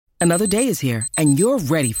Another day is here, and you're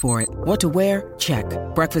ready for it. What to wear? Check.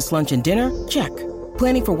 Breakfast, lunch, and dinner? Check.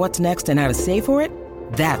 Planning for what's next and how to save for it?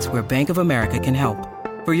 That's where Bank of America can help.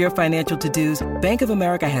 For your financial to-dos, Bank of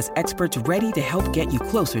America has experts ready to help get you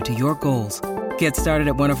closer to your goals. Get started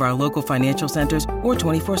at one of our local financial centers or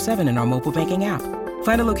 24/7 in our mobile banking app.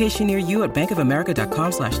 Find a location near you at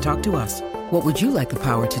bankofamerica.com/talktous. What would you like the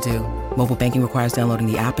power to do? Mobile banking requires downloading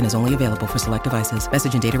the app and is only available for select devices.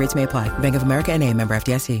 Message and data rates may apply. Bank of America N.A., member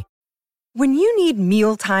FDIC. When you need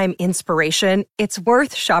mealtime inspiration, it's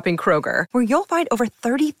worth shopping Kroger, where you'll find over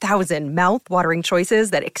 30,000 mouth-watering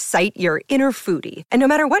choices that excite your inner foodie. And no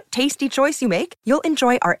matter what tasty choice you make, you'll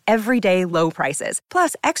enjoy our everyday low prices,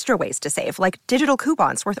 plus extra ways to save, like digital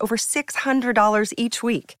coupons worth over $600 each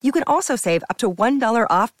week. You can also save up to $1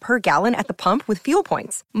 off per gallon at the pump with fuel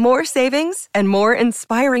points. More savings and more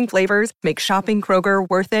inspiring flavors make shopping Kroger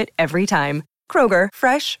worth it every time. Kroger,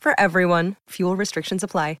 fresh for everyone. Fuel restrictions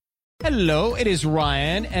apply. Hello, it is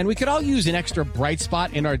Ryan, and we could all use an extra bright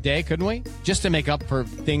spot in our day, couldn't we? Just to make up for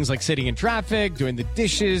things like sitting in traffic, doing the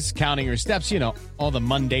dishes, counting your steps, all the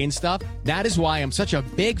mundane stuff. That is why I'm such a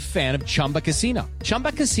big fan of Chumba Casino.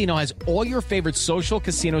 Chumba Casino has all your favorite social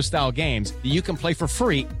casino-style games that you can play for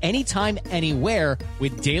free anytime, anywhere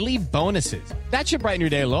with daily bonuses. That should brighten your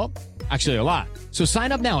day a little. Actually, a lot. So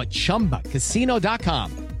sign up now at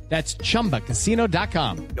ChumbaCasino.com. That's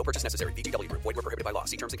ChumbaCasino.com. No purchase necessary. VGW Group. Void where prohibited by law.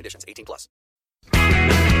 See terms and conditions. 18+.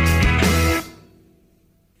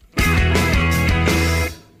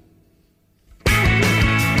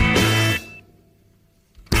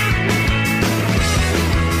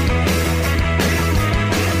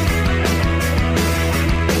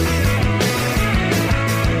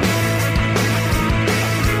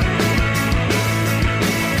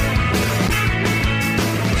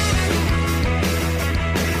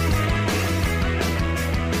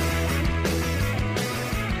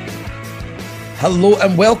 Hello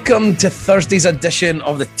and welcome to Thursday's edition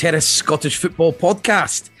of the Terrace Scottish Football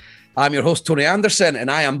Podcast. I'm your host, Tony Anderson, and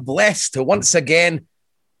I am blessed to once again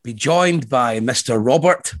be joined by Mr.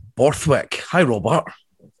 Robert Borthwick. Hi, Robert.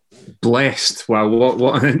 Blessed. Wow,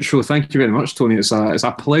 what an intro. Thank you very much, Tony. It's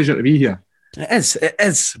a pleasure to be here. It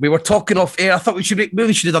is. We were talking off air. I thought we should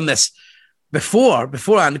have done this beforehand,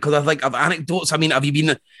 because I've anecdotes. I mean, have you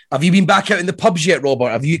been back out in the pubs yet, Robert?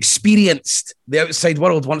 Have you experienced the outside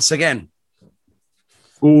world once again?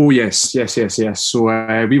 Oh, yes. So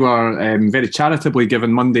we were very charitably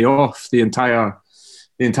given Monday off. The entire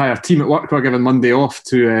team at work were given Monday off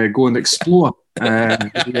to go and explore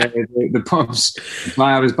the pubs.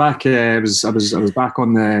 I was back. I was back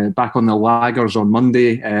on the lagers on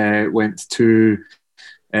Monday. Went to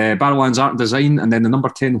Barrowlands Art and Design, and then the Number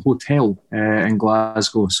 10 Hotel in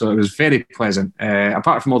Glasgow. So it was very pleasant.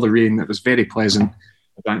 Apart from all the rain, it was very pleasant.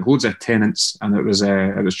 I drank loads of Tennent's, and it was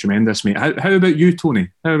tremendous, mate. How about you, Tony?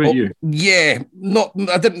 How about you? Yeah,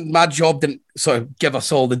 my job didn't sort of give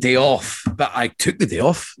us all the day off, but I took the day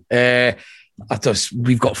off. We've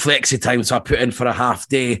got flexi time, so I put in for a half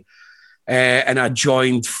day, and I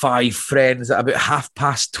joined 5 friends at about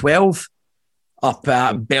 12:30 up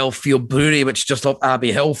at Belfield Brewery, which is just up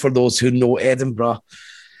Abbey Hill for those who know Edinburgh.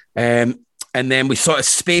 And then we sort of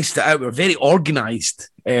spaced it out. We were very organised.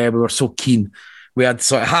 We were so keen. We had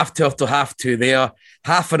sort of 12:30 to 2:30 there,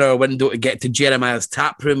 half an hour window to get to Jeremiah's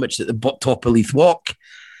Tap Room, which is at the top of Leith Walk.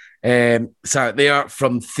 So there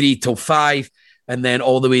from 3 till 5, and then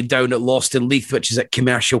all the way down at Lost in Leith, which is at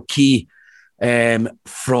Commercial Quay,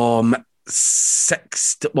 from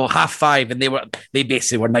 6 to 5:30. And they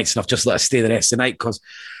basically were nice enough just to let us stay the rest of the night, because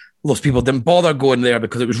most people didn't bother going there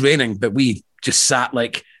because it was raining. But we just sat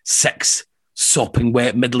like 6 sopping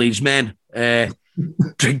wet middle-aged men.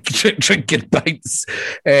 Drinking pints,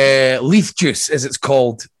 Leith juice as it's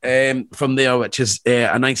called, from there, which is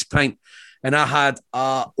a nice pint. And I had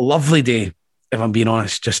a lovely day, if I'm being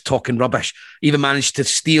honest, just talking rubbish. Even managed to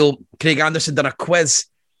steal. Craig Anderson done a quiz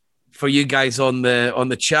for you guys on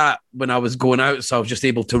the chat when I was going out, so I was just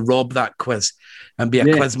able to rob that quiz and be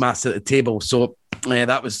a quiz master at the table. So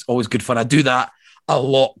that was always good fun. I do that a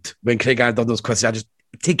lot when Craig Anderson does those quizzes. I just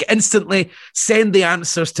take it instantly, send the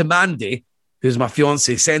answers to Mandy, who's my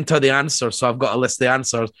fiance, send her the answers. So I've got a list of the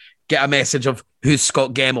answers, get a message of who's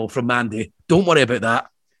Scott Gemmell from Mandy. Don't worry about that.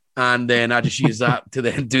 And then I just use that to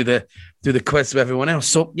then do the quiz with everyone else.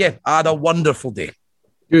 So yeah, I had a wonderful day.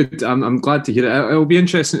 Good. I'm glad to hear it. It'll be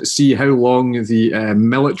interesting to see how long the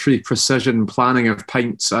military precision planning of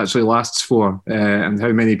pints actually lasts for, and how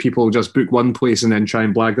many people just book one place and then try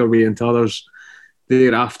and blag their way into others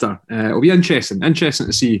thereafter. It'll be interesting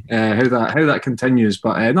to see how that continues.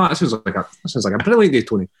 But no, this sounds like a brilliant day,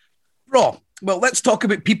 Tony. Well, let's talk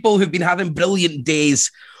about people who've been having brilliant days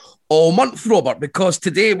all month, Robert, because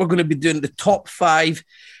today we're going to be doing the top 5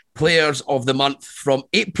 players of the month from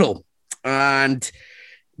April. And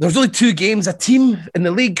there's only 2 games a team in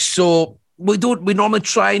the league, so we normally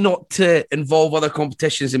try not to involve other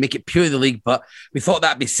competitions and make it purely the league, but we thought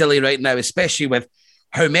that'd be silly right now, especially with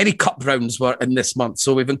how many cup rounds were in this month.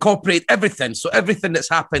 So we've incorporated everything. So everything that's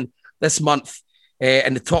happened this month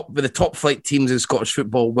and the top flight teams in Scottish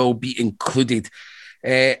football will be included.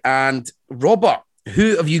 And Robert,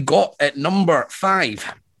 who have you got at number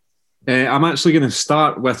 5? I'm actually going to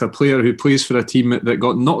start with a player who plays for a team that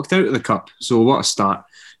got knocked out of the cup. So what a start.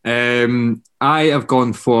 I have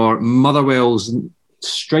gone for Motherwell's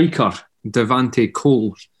striker, Devante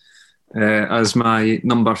Cole, as my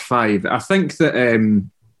number 5. I think that,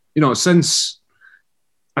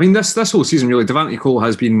 this whole season, really, Devante Cole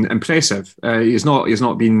has been impressive. He's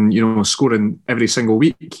not been, scoring every single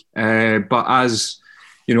week. But as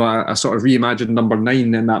a sort of reimagined number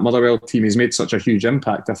 9 in that Motherwell team, he's made such a huge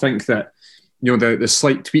impact. I think that, the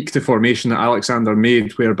slight tweak to formation that Alexander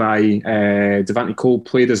made, whereby Devante Cole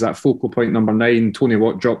played as that focal point number 9, Tony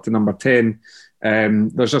Watt dropped to number 10.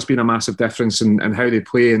 There's just been a massive difference in how they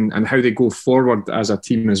play and how they go forward as a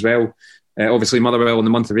team as well. Obviously, Motherwell in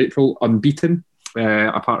the month of April, unbeaten,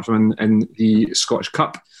 apart from in the Scottish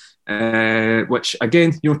Cup. Which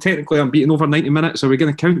again, technically unbeaten over 90 minutes. Are we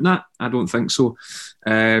going to count that? I don't think so.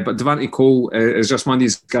 But Devante Cole is just one of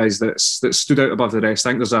these guys that stood out above the rest.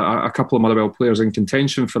 I think there's a couple of Motherwell players in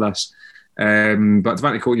contention for this. But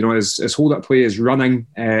Devante Cole, his hold-up play is running.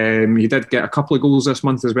 He did get a couple of goals this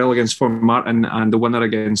month as well against Formartine and the winner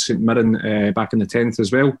against St Mirren back in the 10th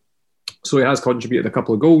as well. So he has contributed a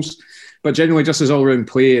couple of goals. But generally, just his all-round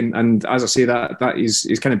play, and as I say, that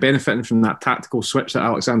he's kind of benefiting from that tactical switch that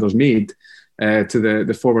Alexander's made to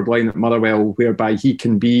the forward line at Motherwell, whereby he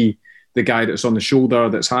can be the guy that's on the shoulder,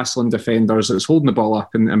 that's hassling defenders, that's holding the ball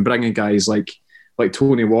up and bringing guys like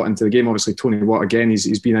Tony Watt into the game. Obviously, Tony Watt, again,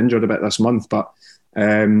 he's been injured a bit this month, but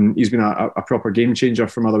he's been a proper game changer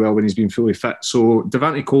for Motherwell when he's been fully fit. So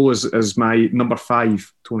Devante Cole is my number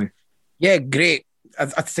 5, Tony. Yeah, great. I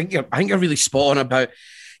think you're really spot on about.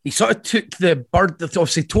 He sort of took the bird.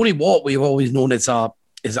 Obviously, Tony Watt, we've always known as a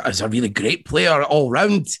really great player all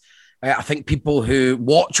round. I think people who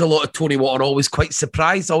watch a lot of Tony Watt are always quite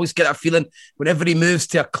surprised. Always get a feeling whenever he moves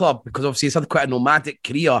to a club, because obviously he's had quite a nomadic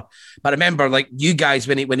career. But I remember, like you guys,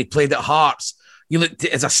 when he played at Hearts, you looked at,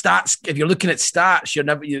 as a stats. If you're looking at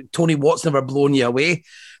stats, Tony Watt's never blown you away.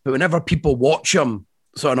 But whenever people watch him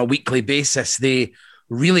sort of on a weekly basis, they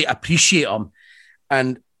really appreciate him.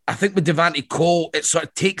 And I think with Devante Cole, it sort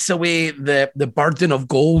of takes away the burden of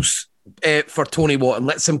goals for Tony Watt and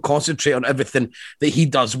lets him concentrate on everything that he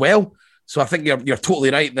does well. So I think you're totally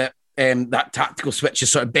right that that tactical switch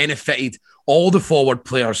has sort of benefited all the forward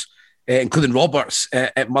players, including Roberts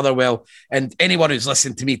at Motherwell. And anyone who's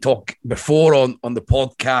listened to me talk before on the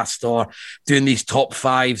podcast or doing these top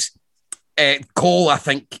 5s, Cole, I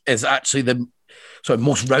think, is actually the sort of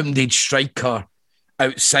most rounded striker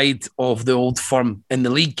outside of the old firm in the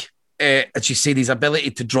league. As you say, his ability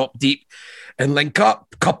to drop deep and link up,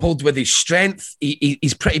 coupled with his strength,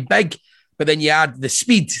 he's pretty big, but then you add the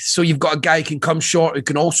speed. So you've got a guy who can come short, who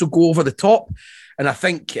can also go over the top. And I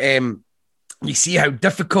think you see how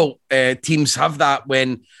difficult teams have that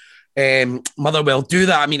when Motherwell do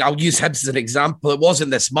that. I mean, I'll use Hibs as an example. It wasn't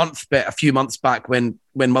this month, but a few months back when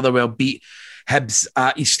Motherwell beat Hibs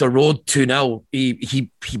at Easter Road 2-0.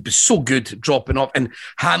 He was so good dropping off, and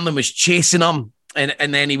Hanlon was chasing him,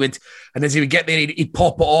 and then as he would get there, he'd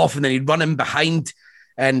pop it off, and then he'd run him behind,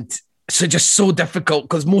 and so just so difficult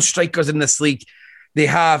because most strikers in this league, they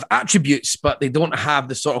have attributes, but they don't have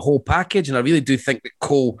the sort of whole package, and I really do think that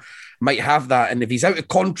Cole might have that. And if he's out of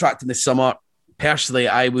contract in the summer, personally,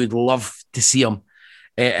 I would love to see him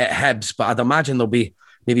at Hibs, but I'd imagine there'll be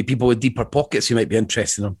maybe people with deeper pockets who might be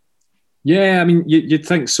interested in him. Yeah, I mean, you'd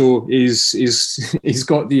think so. He's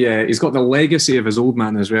got the legacy of his old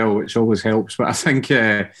man as well, which always helps. But I think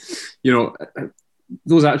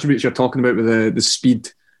those attributes you're talking about with the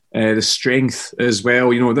speed, the strength as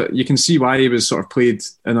well. That you can see why he was sort of played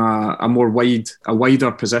in a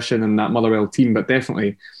wider position in that Motherwell team. But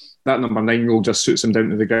definitely, that number 9 role just suits him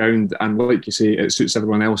down to the ground, and like you say, it suits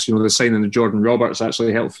everyone else. The signing of Jordan Roberts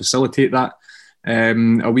actually helped facilitate that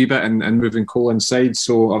a wee bit and moving Cole inside.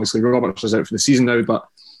 So obviously Roberts is out for the season now, but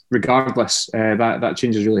regardless, that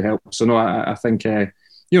change has really helped. So no, I think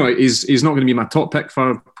he's not going to be my top pick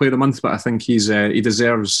for Player of the Month, but I think he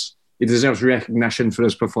deserves recognition for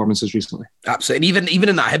his performances recently. Absolutely, and even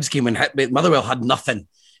in that Hibs game when Motherwell had nothing,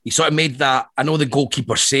 he sort of made that. I know the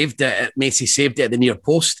goalkeeper saved it, Macy saved it at the near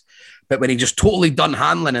post, but when he just totally done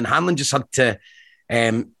Hanlon, and Hanlon just had to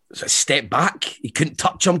sort of step back. He couldn't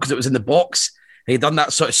touch him because it was in the box. He'd done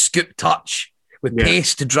that sort of scoop touch with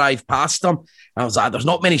pace to drive past him. And I was like, there's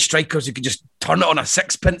not many strikers who could just turn it on a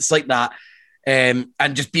sixpence like that and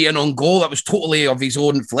just be an on goal. That was totally of his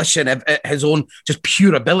own volition, his own just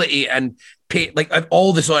pure ability and like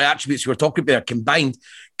all the sort of attributes we were talking about combined,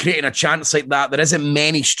 creating a chance like that. There isn't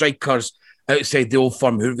many strikers outside the Old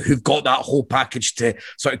Firm who've got that whole package to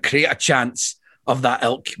sort of create a chance of that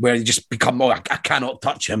ilk where you just become, I cannot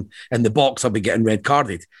touch him in the box, I'll be getting red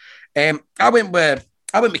carded. I went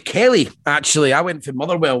with Kelly, actually. I went for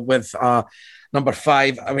Motherwell with number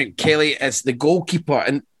 5. I mean, Kelly is the goalkeeper.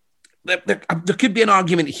 And there could be an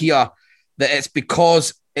argument here that it's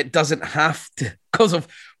because it doesn't have to, because of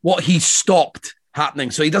what he stopped happening.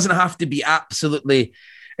 So he doesn't have to be absolutely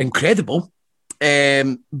incredible.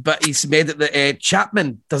 But he's made it that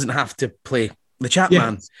Chapman doesn't have to play the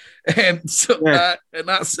Chapman. And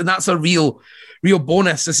that's a real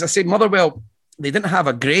bonus. As I say, Motherwell, they didn't have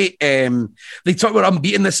a great... they thought we were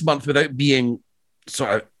unbeaten this month without being sort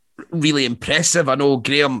of really impressive. I know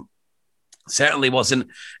Graham certainly wasn't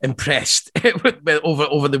impressed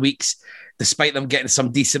over the weeks, despite them getting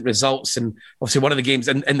some decent results. And obviously one of the games,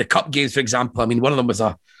 in the cup games, for example, I mean, one of them was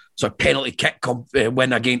a sort of penalty kick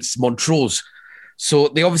win against Montrose. So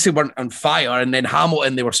they obviously weren't on fire. And then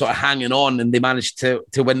Hamilton, they were sort of hanging on and they managed to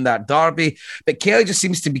win that derby. But Kelly just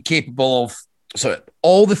seems to be capable of sort of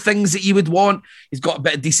all the things that you would want. He's got a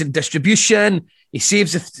bit of decent distribution. He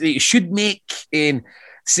saves if he should make. And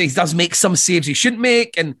he does make some saves he shouldn't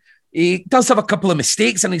make. And he does have a couple of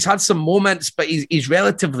mistakes and he's had some moments, but he's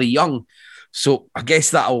relatively young. So I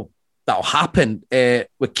guess that'll happen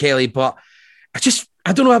with Kelly. But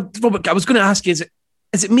I don't know, Robert, I was going to ask you,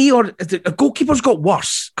 is it me or is the goalkeepers got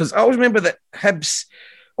worse? Because I always remember that Hibs,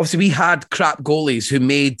 obviously we had crap goalies who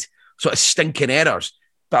made sort of stinking errors.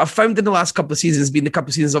 But I've found in the last couple of seasons, been the couple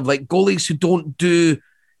of seasons of like goalies who don't do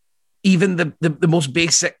even the most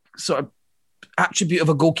basic sort of attribute of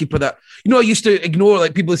a goalkeeper that, I used to ignore,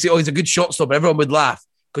 like people would say, oh, he's a good shot stopper. Everyone would laugh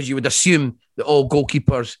because you would assume that all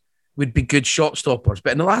goalkeepers would be good shot stoppers.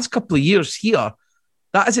 But in the last couple of years here,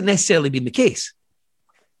 that hasn't necessarily been the case.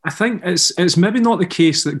 I think it's maybe not the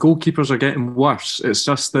case that goalkeepers are getting worse. It's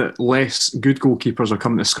just that less good goalkeepers are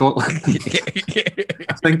coming to Scotland.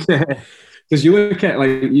 I think because you look at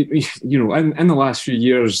in the last few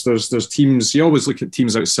years, there's teams. You always look at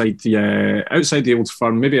teams outside the Old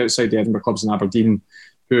Firm, maybe outside the Edinburgh clubs in Aberdeen,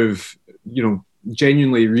 who've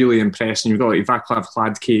genuinely really impressed. And you've got like Vaclav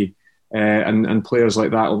Hladky and players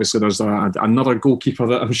like that. Obviously, there's another goalkeeper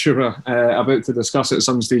that I'm sure we're about to discuss at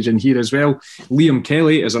some stage in here as well. Liam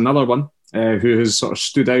Kelly is another one who has sort of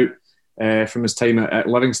stood out from his time at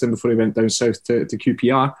Livingston before he went down south to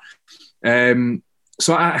QPR.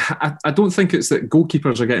 So I don't think it's that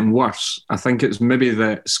goalkeepers are getting worse. I think it's maybe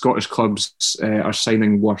that Scottish clubs are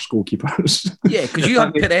signing worse goalkeepers. Yeah, because you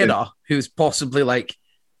have Pereira, who's possibly like...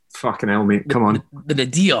 Fucking hell, mate, come on. The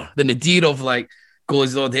nadir of like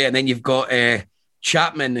goalies all day. And then you've got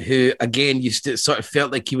Chapman, who again used to sort of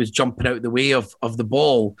felt like he was jumping out the way of the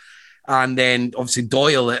ball. And then obviously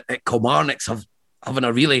Doyle at Kilmarnock's having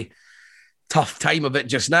a really tough time of it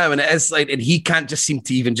just now, and it is like, and he can't just seem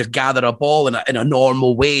to even just gather a ball in a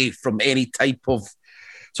normal way from any type of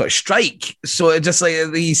sort of strike. So it's just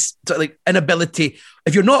like these sort of like inability.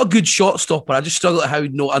 If you're not a good shot stopper, I just struggle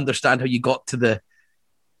to understand how you got to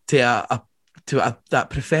that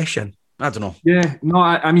profession. I don't know. Yeah, no,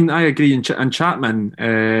 I mean I agree. And Chapman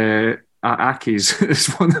at Accies is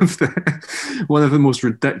one of the most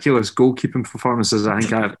ridiculous goalkeeping performances I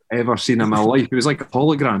think I've ever seen in my life. It was like a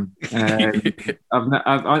hologram,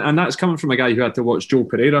 and that's coming from a guy who had to watch Joe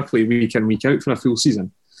Pereira play week in, week out for a full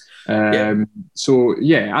season. So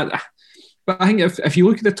yeah, but I think if you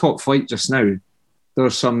look at the top flight just now, there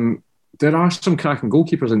are some cracking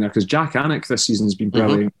goalkeepers in there, because Jack Anik this season has been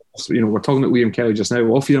brilliant. We're talking about Liam Kelly just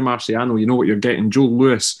now. Ophir Marciano, you know what you're getting. Joe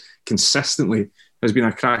Lewis consistently has been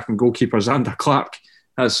a cracking goalkeeper. Xander Clark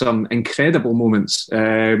has some incredible moments,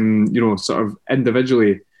 sort of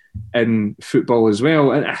individually in football as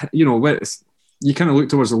well. And, you kind of look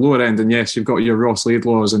towards the lower end, and yes, you've got your Ross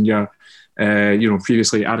Laidlaws and your,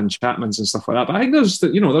 previously Aaron Chapmans and stuff like that. But I think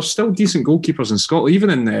there's still decent goalkeepers in Scotland,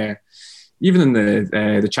 even in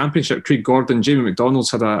the Championship. Craig Gordon, Jamie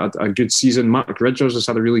McDonald's had a good season. Mark Ridgers has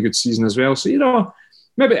had a really good season as well. So,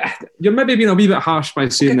 maybe you're being a wee bit harsh by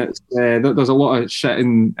saying that there's a lot of shit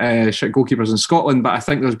goalkeepers in Scotland, but I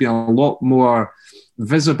think there's been a lot more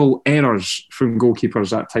visible errors from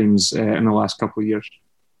goalkeepers at times in the last couple of years.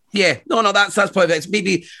 Yeah, no, that's part of it. It's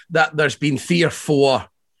maybe that there's been 3 or 4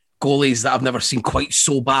 goalies that I've never seen quite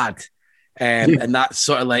so bad And that's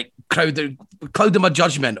sort of like clouded my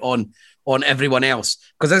judgment on everyone else.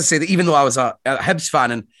 Because as I say, that even though I was a Hibs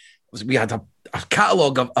fan and we had a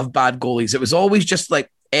catalogue of bad goalies, it was always just like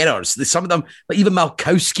errors. Some of them, like even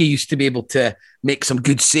Malkowski used to be able to make some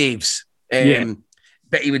good saves.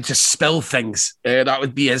 But he would just spill things. That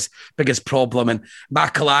would be his biggest problem. And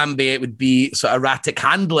Makalambi, it would be sort of erratic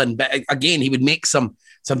handling. But again, he would make some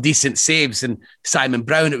decent saves. And Simon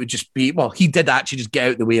Brown, it would just be, well, he did actually just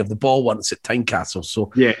get out the way of the ball once at Tynecastle.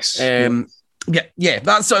 So, yes.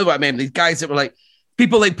 That's sort of what I meant. These guys that were like,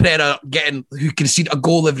 people like Pereira who concede a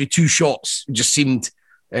goal every 2 shots, just seemed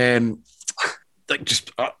like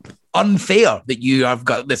just unfair that you have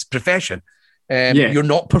got this profession. You're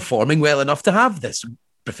not performing well enough to have this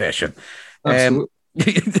profession. But who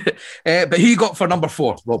you got for number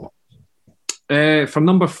 4, Robert? For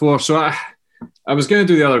number 4, so I was going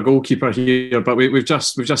to do the other goalkeeper here, but we've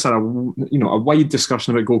just had a wide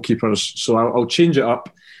discussion about goalkeepers, so I'll change it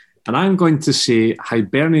up, and I'm going to say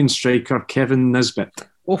Hibernian striker Kevin Nisbet.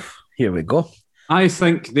 Here we go. I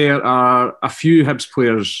think there are a few Hibs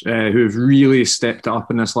players who have really stepped it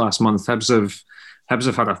up in this last month. Hibs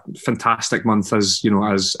have had a fantastic month, as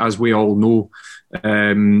we all know.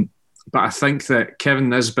 But I think that Kevin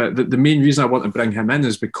Nisbet, the main reason I want to bring him in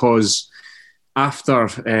is because after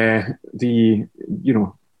the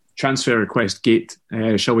transfer request gate,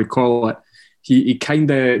 shall we call it, he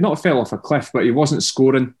kind of not fell off a cliff, but he wasn't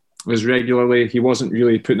scoring as regularly. He wasn't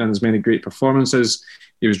really putting in as many great performances.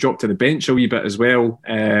 He was dropped to the bench a wee bit as well.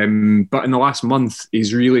 But in the last month,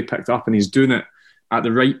 he's really picked up and he's doing it at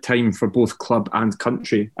the right time for both club and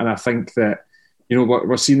country. And I think that,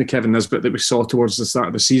 we're seeing the Kevin Nisbet that we saw towards the start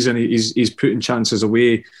of the season. He's putting chances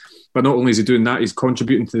away, but not only is he doing that, he's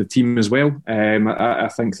contributing to the team as well. I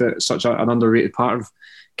think that such an underrated part of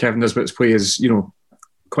Kevin Nisbet's play is,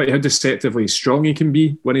 quite how deceptively strong he can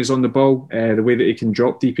be when he's on the ball. The way that he can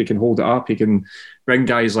drop deep, he can hold it up, he can bring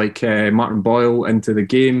guys like Martin Boyle into the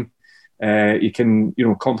game. He can,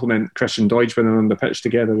 complement Christian Deutsch when they're on the pitch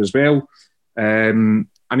together as well.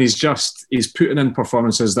 And he's putting in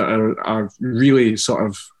performances that are really sort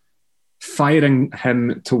of firing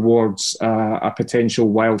him towards a potential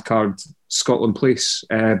wildcard Scotland place,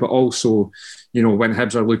 but also, when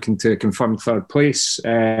Hibs are looking to confirm 3rd place,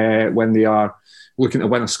 when they are looking to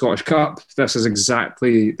win a Scottish Cup, this is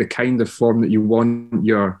exactly the kind of form that you want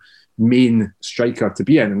your main striker to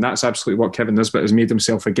be in, and that's absolutely what Kevin Nisbet has made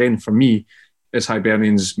himself again for me. Is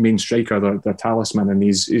Hibernian's main striker, their talisman, and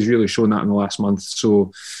he's really shown that in the last month.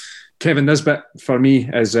 So Kevin Nisbet for me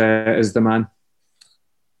is the man.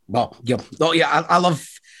 Well,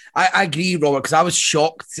 I agree, Robert, because I was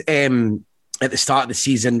shocked at the start of the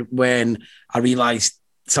season when I realised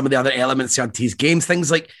some of the other elements onto his games, things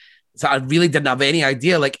like that I really didn't have any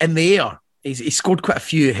idea. Like in the air, he scored quite a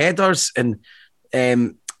few headers and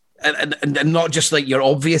not just like your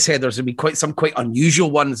obvious headers. There'd be some quite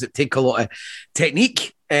unusual ones that take a lot of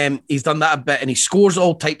technique. He's done that a bit, and he scores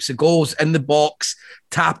all types of goals in the box,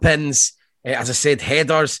 tap-ins, as I said,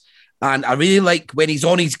 headers. And I really like when he's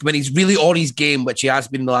really on his game, which he has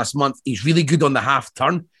been in the last month. He's really good on the half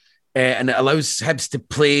turn, and it allows Hibs to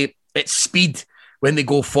play at speed when they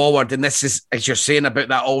go forward. And this is, as you're saying, about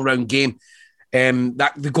that all-round game.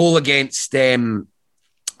 That the goal against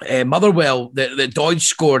Motherwell that Deutsch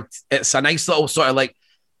scored, it's a nice little sort of like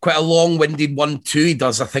quite a long-winded 1-2 he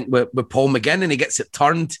does, I think, with Paul McGinn, and he gets it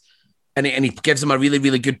turned and he gives him a really,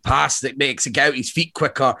 really good pass that makes it get out his feet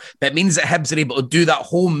quicker. But it means that Hibs are able to do that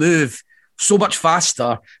whole move so much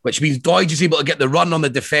faster, which means Deutsch is able to get the run on the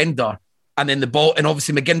defender and then the ball, and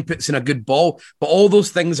obviously McGinn puts in a good ball. But all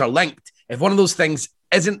those things are linked. If one of those things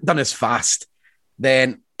isn't done as fast,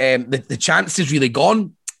 then the chance is really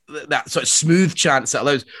gone. That sort of smooth chance that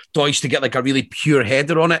allows Deutsch to get like a really pure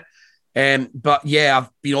header on it. But yeah,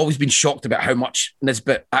 I've always been shocked about how much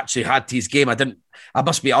Nisbet actually had to his game. I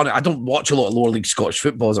must be honest, I don't watch a lot of lower league Scottish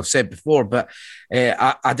football, as I've said before, but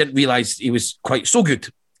I didn't realise he was quite so good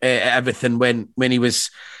at everything when he was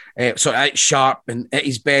sort of sharp and at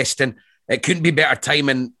his best. And it couldn't be better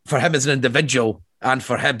timing for him as an individual and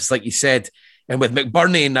for Hibs, like you said. And with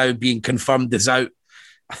McBurney now being confirmed as out,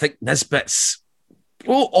 I think Nisbet's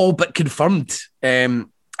all but confirmed.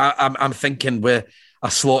 I'm thinking with a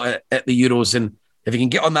slot at the Euros, and if he can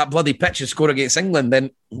get on that bloody pitch and score against England,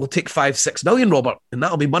 then we'll take 5-6 million, Robert, and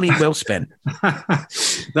that'll be money well spent.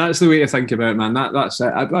 That's the way to think about it, man. That's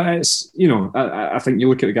it. It's, I think you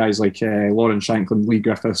look at the guys like Lauren Shanklin, Lee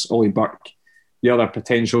Griffiths, Ollie Burke, the other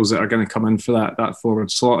potentials that are going to come in for that forward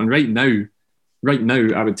slot. And right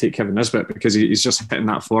now, I would take Kevin Nisbet because he's just hitting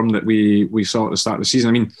that form that we saw at the start of the season.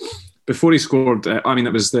 I mean, before he scored, it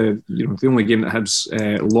was the only game that Hibs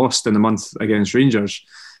lost in the month against Rangers.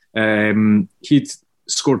 He'd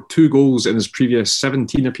scored 2 goals in his previous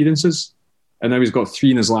 17 appearances, and now he's got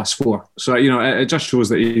 3 in his last 4. So it just shows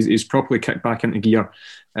that he's properly kicked back into gear.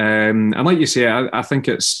 And like you say, I think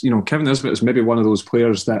it's Kevin Nisbet is maybe one of those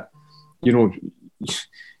players that you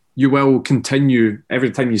will continue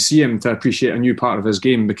every time you see him to appreciate a new part of his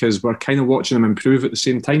game, because we're kind of watching him improve at the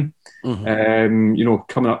same time.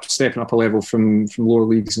 Coming up, stepping up a level from lower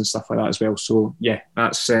leagues and stuff like that as well. So yeah,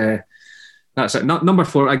 that's it. Number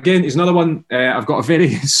 4 again is another one. I've got a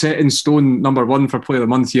very set in stone number 1 for Player of the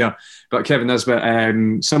Month here, but Kevin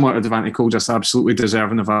Nisbet, similar to Devante Cole, just absolutely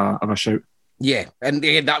deserving of a shout. Yeah, and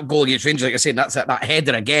that goal against Rangers, like I said, that's that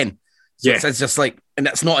header again. So it's just like, and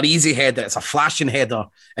it's not an easy header; it's a flashing header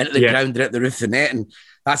into the ground and at the roof of the net. And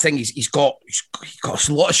that thing, he's got a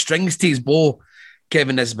lot of strings to his bow,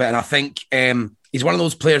 Kevin Nisbet. And I think he's one of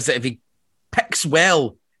those players that if he picks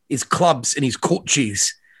well his clubs and his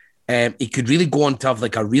coaches, he could really go on to have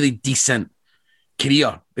like a really decent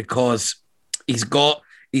career, because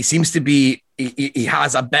he seems to be, he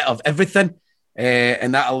has a bit of everything,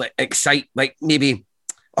 and that'll excite, like maybe,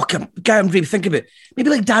 I'm really thinking about it, maybe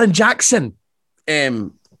like Darren Jackson.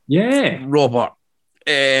 Robert.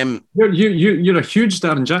 You're a huge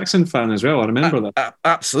Darren Jackson fan as well. I remember that.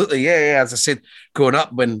 Absolutely, yeah. As I said, growing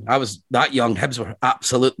up when I was that young, Hibs were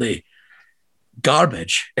absolutely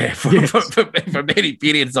garbage for many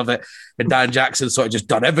periods of it. And Darren Jackson sort of just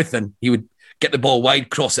done everything. He would get the ball wide,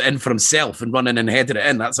 cross it in for himself, and run in and headed it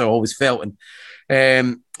in. That's how I always felt. And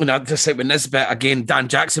I just said with Nisbet again, Dan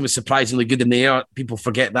Jackson was surprisingly good in the air. People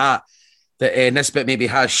forget that Nisbet maybe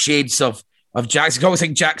has shades of Jackson. I always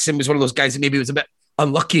think Jackson was one of those guys that maybe was a bit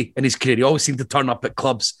unlucky in his career. He always seemed to turn up at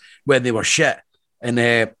clubs when they were shit and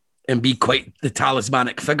be quite the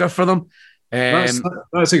talismanic figure for them.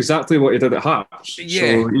 That's exactly what he did at Hearts. Yeah.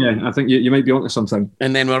 So, yeah, I think you might be onto something.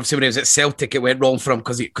 And then obviously when he was at Celtic, it went wrong for him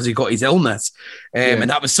because he got his illness. And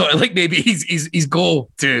that was sort of like maybe his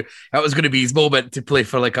goal that was going to be his moment to play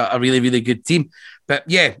for like a really, really good team. But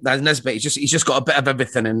yeah, that's Nisbet. He's just got a bit of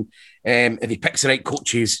everything. And if he picks the right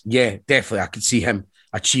coaches, yeah, definitely I could see him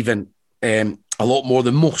achieving a lot more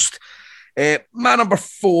than most. My number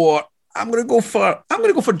 4, I'm going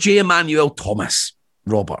to go for J. Emmanuel Thomas,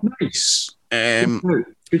 Robert. Nice.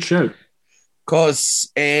 Good shout.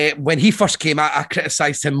 Because when he first came out, I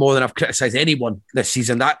criticised him more than I've criticised anyone this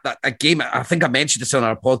season. That game, I think I mentioned this on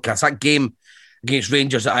our podcast, that game against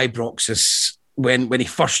Rangers at Ibrox is when he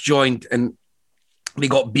first joined and he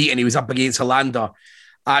got beaten. He was up against Hollander.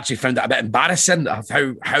 I actually found it a bit embarrassing of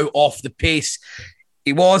how off the pace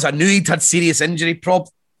he was. I knew he'd had serious injury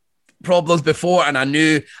problems before, and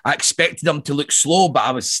I expected him to look slow, but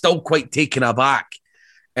I was still quite taken aback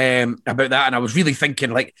about that. And I was really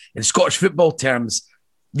thinking, like, in Scottish football terms,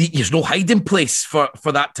 there's no hiding place for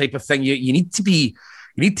that type of thing. You need to be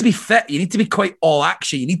fit. You need to be quite all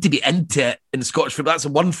action. You need to be into it in Scottish football. That's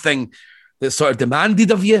the one thing that's sort of demanded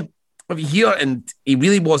of you here. And he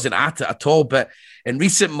really wasn't at it at all. But in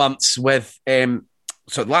recent months with,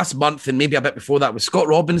 so last month and maybe a bit before that, with Scott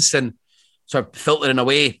Robinson sort of filtering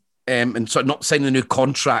away and sort of not signing a new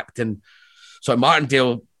contract, and sort of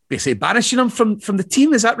Martindale basically banishing him from the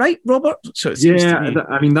team. Is that right, Robert? So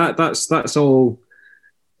I mean that's all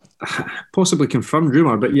possibly confirmed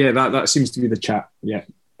rumour, but yeah, that seems to be the chat. Yeah.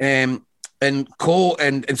 And Cole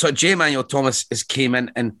and so J. Emmanuel Thomas has came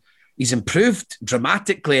in and he's improved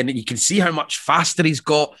dramatically, and you can see how much faster he's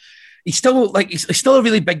got. He's still a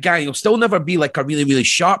really big guy. He'll still never be like a really, really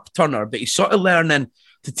sharp turner, but he's sort of learning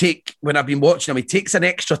to take, when I've been watching him, he takes an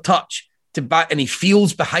extra touch to bat and he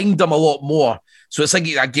feels behind him a lot more. So it's like,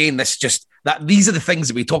 again, these are the things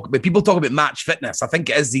that we talk about. People talk about match fitness. I think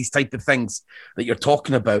it is these type of things that you're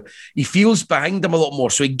talking about. He feels behind him a lot more.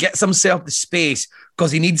 So he gets himself the space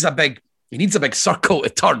because he needs a big circle to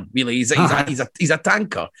turn, really. He's a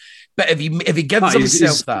tanker. But if he gives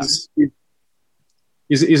himself that.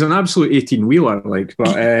 He's an absolute 18-wheeler, like,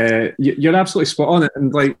 but you're absolutely spot on.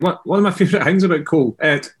 And like, one of my favourite things about Cole,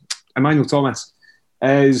 Emmanuel Thomas,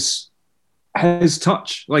 is his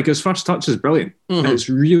touch. Like, his first touch is brilliant. Mm-hmm. It's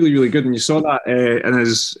really, really good. And you saw that in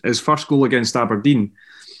his first goal against Aberdeen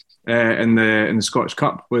in the Scottish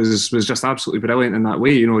Cup was just absolutely brilliant in that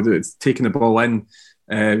way. You know, taking the ball in,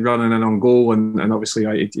 running in on goal, and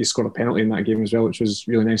obviously he scored a penalty in that game as well, which was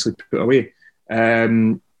really nicely put away.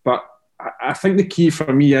 But I think the key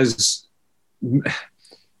for me is,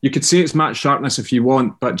 you could say it's match sharpness if you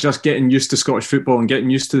want, but just getting used to Scottish football and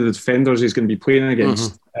getting used to the defenders he's going to be playing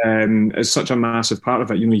against is such a massive part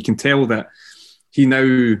of it. You know, you can tell that he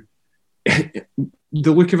now, the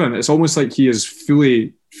look of him, it's almost like he is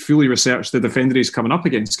fully fully research the defender he's coming up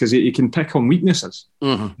against, because he can pick on weaknesses.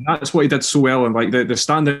 Mm-hmm. That's what he did so well. And like the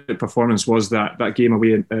standout performance was that game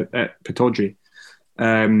away at Pittodrie,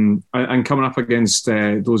 and coming up against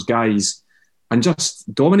those guys and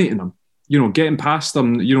just dominating them. Getting past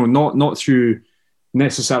them. Not through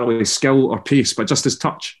necessarily skill or pace, but just his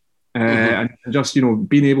touch, and just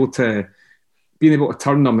being able to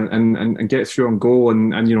turn them and get through on goal,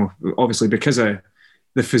 and obviously because of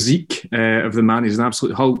the physique of the man, he's an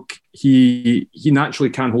absolute hulk. He naturally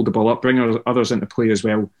can hold the ball up, bring others into play as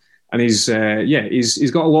well, and he's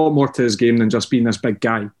got a lot more to his game than just being this big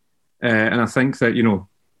guy. And I think that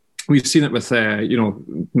we've seen it with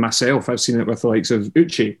myself. I've seen it with the likes of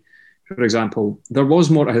Uche, for example. There was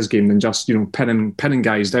more to his game than just pinning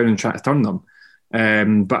guys down and trying to turn them.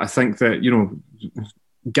 But I think that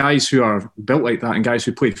guys who are built like that and guys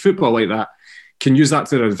who play football like that can use that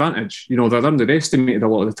to their advantage. They're underestimated a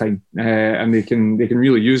lot of the time, and they can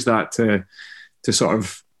really use that to sort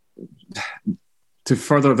of to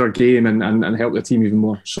further their game and help the team even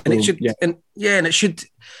more. So, and it should,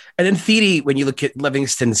 and in theory, when you look at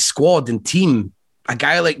Livingston's squad and team, a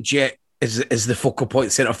guy like Jet is the focal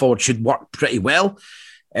point centre forward should work pretty well.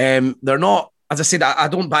 They're not, as I said, I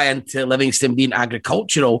don't buy into Livingston being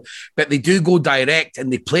agricultural, but they do go direct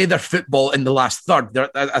and they play their football in the last third.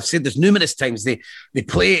 I've said this numerous times. They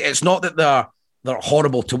play. It's not that they're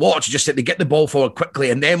horrible to watch, just that they get the ball forward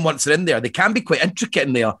quickly, and then once they're in there, they can be quite intricate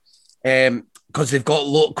in there. Because they've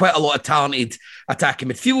got quite a lot of talented attacking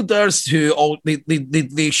midfielders who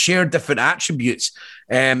they share different attributes,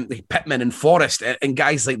 like Pittman and Forrest and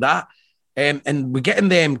guys like that. And we're getting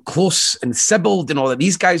them close and Sibbald and all that.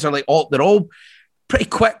 These guys are they're all pretty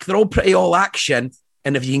quick. They're all pretty all action.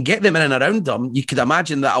 And if you can get them in and around them, you could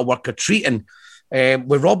imagine that'll work a treat. And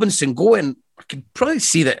with Robinson going, I could probably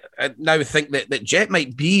see that now. Think that Jet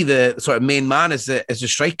might be the sort of main man as the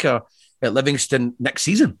striker at Livingston next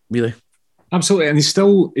season. Really. Absolutely, and he's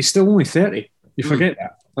still only 30. You forget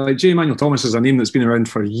that. Like J. Emmanuel Thomas is a name that's been around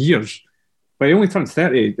for years, but he only turned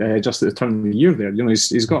 30 just at the turn of the year. There,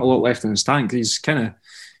 he's got a lot left in his tank. He's kind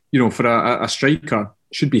of, for a striker,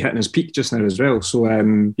 should be hitting his peak just now as well. So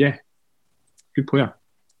good player.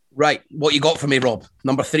 Right, what you got for me, Rob?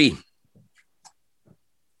 Number 3.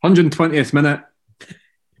 120th minute.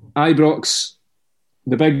 Ibrox.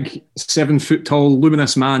 The big 7 foot tall,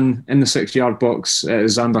 luminous man in the 6-yard box,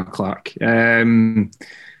 Zander Clark. And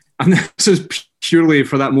this is purely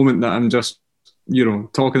for that moment that I'm just,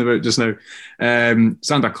 talking about just now.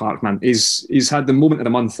 Zander Clark, man, he's had the moment of the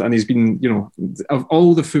month, and he's been, of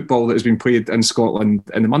all the football that has been played in Scotland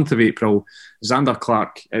in the month of April, Zander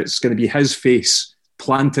Clark, it's going to be his face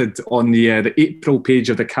planted on the April page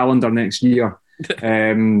of the calendar next year,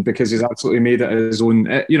 because he's absolutely made it his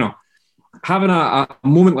own. Having a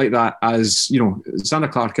moment like that, as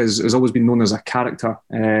Zander Clark has always been known as a character.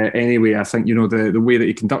 Anyway, I think the way that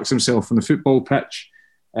he conducts himself on the football pitch,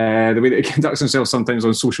 the way that he conducts himself sometimes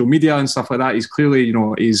on social media and stuff like that. He's clearly,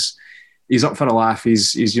 he's up for a laugh.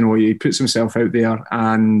 He puts himself out there,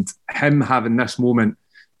 and him having this moment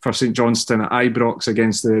for St Johnstone at Ibrox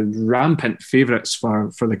against the rampant favourites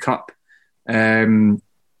for the cup. I'm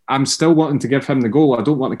still wanting to give him the goal. I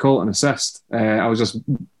don't want to call it an assist. I was just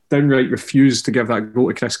downright refused to give that goal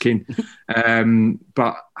to Chris Kane.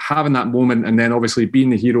 But having that moment, and then obviously being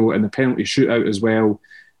the hero in the penalty shootout as well,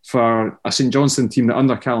 for a St Johnstone team that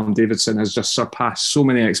under Callum Davidson has just surpassed so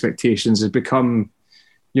many expectations, has become,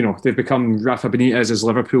 they've become Rafa Benitez's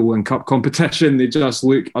Liverpool in cup competition. They just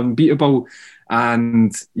look unbeatable.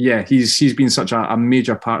 And yeah, he's been such a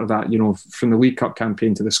major part of that, from the League Cup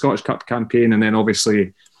campaign to the Scottish Cup campaign. And then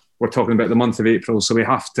obviously we're talking about the month of April. So we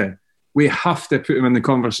have to put him in the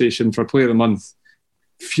conversation for Player of the Month,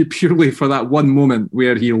 purely for that one moment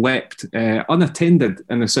where he leapt unattended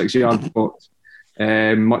in the 6-yard box,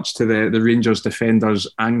 much to the Rangers defenders'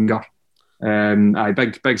 anger. Big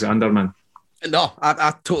Zander, man. No,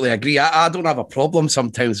 I totally agree. I don't have a problem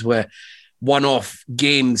sometimes with one-off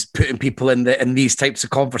games putting people in these types of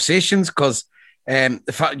conversations, because the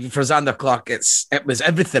fact for Zander Clark, it was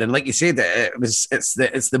everything, and like you said,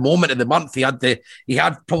 it's the moment of the month. He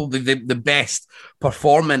had probably the best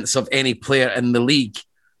performance of any player in the league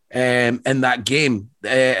in that game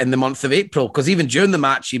in the month of April, because even during the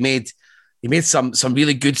match he made some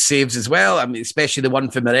really good saves as well. I mean, especially the one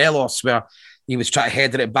for Morelos where he was trying to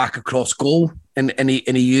header it back across goal, and he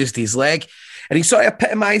used his leg, and he sort of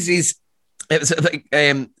epitomises. It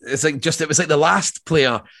was like the last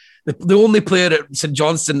player. The only player at St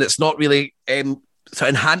Johnstone that's not really sort of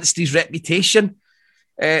enhanced his reputation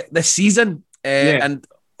this season, and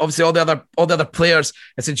obviously all the other players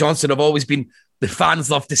at St Johnstone have always been the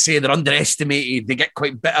fans love to say they're underestimated. They get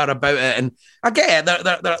quite bitter about it, and I get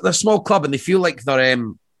it. They're a small club, and they feel like they're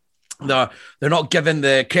not given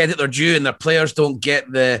the credit they're due, and their players don't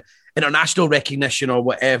get the international recognition or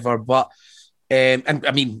whatever. But and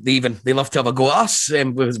I mean, they love to have a go at us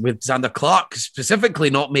with Zander Clark specifically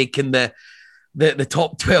not making the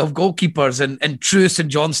top 12 goalkeepers in true St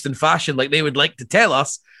Johnstone fashion, like they would like to tell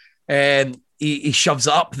us. He shoves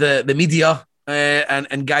it up the media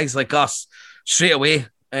and guys like us straight away,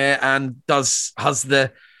 and has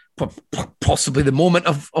the possibly the moment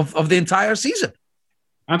of the entire season.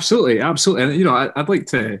 Absolutely. And I'd like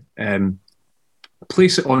to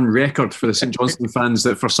place it on record for the St Johnstone fans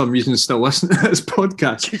that for some reason still listen to this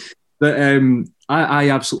podcast that I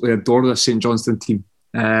absolutely adore the St Johnstone team.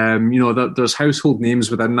 That there's household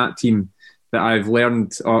names within that team that I've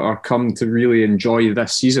learned or come to really enjoy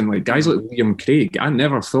this season. Like guys like Liam Craig, I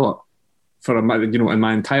never thought in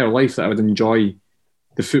my entire life that I would enjoy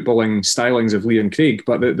the footballing stylings of Liam Craig,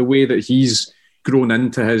 but the way that he's grown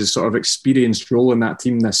into his sort of experienced role in that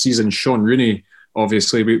team this season. Sean Rooney,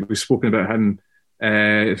 obviously, we've spoken about him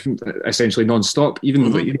essentially non-stop.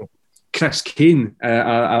 Even Chris Kane,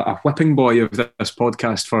 a whipping boy of this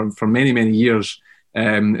podcast for many, many years,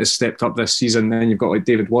 has stepped up this season. Then you've got like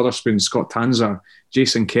David Wotherspoon, Scott Tanzer,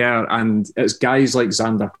 Jason Kerr, and it's guys like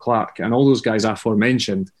Zander Clark and all those guys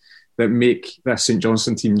aforementioned that make this St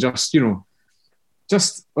Johnstone team just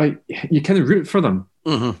like you kind of root for them.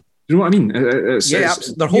 Mm-hmm. You know what I mean?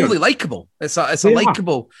 They're wholly likeable. It's a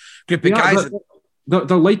likeable group of guys.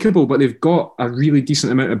 They're likeable, but they've got a really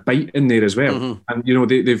decent amount of bite in there as well. Mm-hmm. And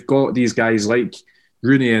they've got these guys like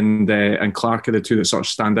Rooney and Clark are the two that sort of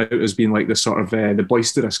stand out as being like the sort of the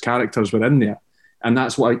boisterous characters within there. And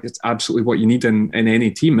that's it's absolutely what you need in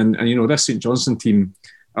any team. And this St Johnstone team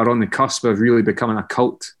are on the cusp of really becoming a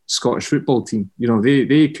cult Scottish football team.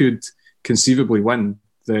 They could conceivably win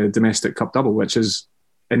the domestic cup double, which is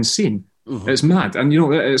insane. Mm-hmm. It's mad. And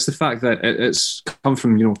it's the fact that it's come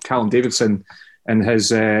from Callum Davidson in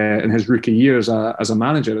his rookie years as a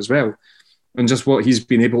manager as well, and just what he's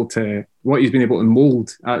been able to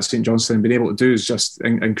mould at St Johnstone and been able to do is just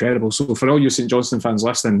incredible. So for all you St Johnstone fans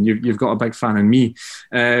listening, you've got a big fan in me.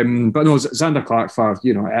 But no, Zander Clark,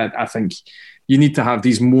 I think you need to have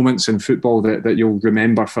these moments in football that you'll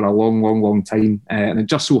remember for a long, long, long time. And it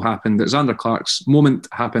just so happened that Zander Clark's moment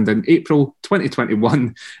happened in April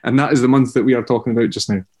 2021, and that is the month that we are talking about just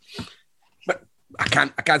now. But I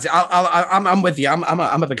can't say. I'm with you.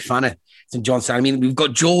 I'm a big fan of St Johnstone. I mean, we've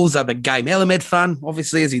got Joel's a big Guy Melamed fan,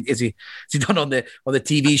 obviously, as he done on the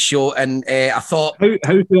TV show. And I thought,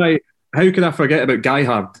 how could I forget about Guy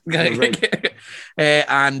Hard?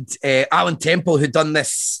 And Alan Temple, who done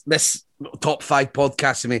this top 5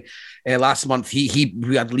 podcast with me last month, we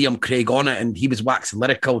had Liam Craig on it, and he was waxing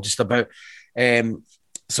lyrical just about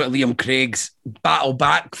sort of Liam Craig's battle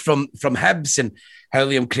back from Hibs, and how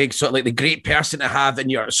Liam Craig's sort of like the great person to have in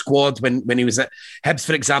your squad when he was at Hibs,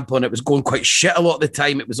 for example, and it was going quite shit a lot of the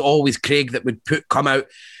time. It was always Craig that would come out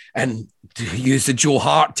and use the Joe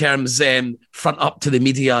Hart terms, front up to the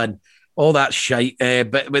media and all that shite.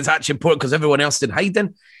 But it was actually important because everyone else did hiding,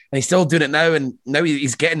 and he's still doing it now. And now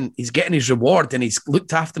he's getting his reward, and he's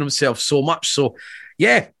looked after himself so much. So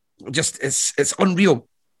yeah, just it's unreal.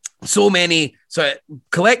 So many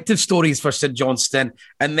collective stories for St Johnstone,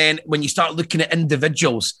 and then when you start looking at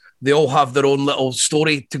individuals, they all have their own little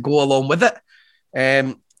story to go along with it.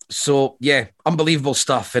 So yeah, unbelievable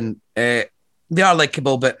stuff, and they are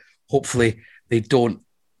likeable, but hopefully they don't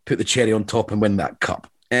put the cherry on top and win that cup.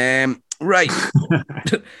 Right.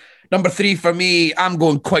 Number 3 for me, I'm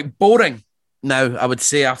going quite boring now, I would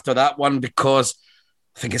say, after that one, because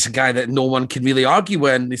I think it's a guy that no one can really argue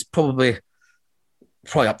with, and he's probably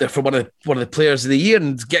up there for one of the players of the year.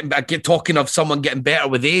 And talking of someone getting better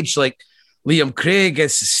with age, like Liam Craig,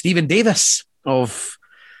 is Stephen Davis of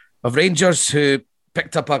Rangers, who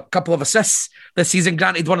picked up a couple of assists this season.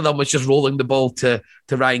 Granted, one of them was just rolling the ball to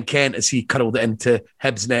Ryan Kent as he curled it into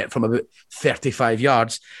Hibs' net from about 35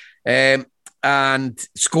 yards, and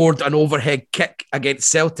scored an overhead kick against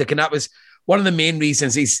Celtic. And that was one of the main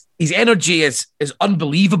reasons. His energy is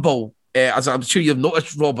unbelievable. As I'm sure you've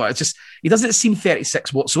noticed, Robert, it's just he doesn't seem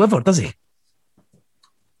 36 whatsoever, does he?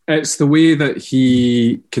 It's the way that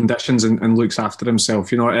he conditions and looks after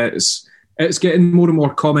himself. It's getting more and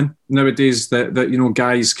more common nowadays that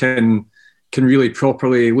guys can really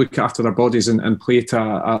properly look after their bodies and play at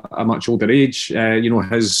a much older age.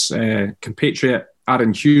 His compatriot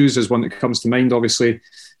Aaron Hughes is one that comes to mind. Obviously,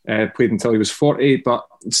 played until he was 40, but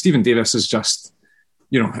Stephen Davis is just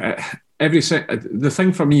the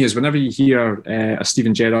thing for me is whenever you hear a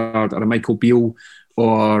Steven Gerrard or a Michael Beale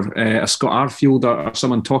or a Scott Arfield or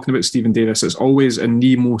someone talking about Stephen Davis, it's always in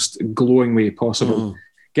the most glowing way possible.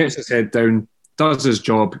 Gets his head down, does his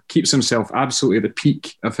job, keeps himself absolutely at the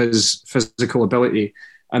peak of his physical ability,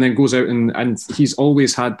 and then goes out and he's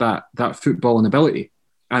always had that footballing ability.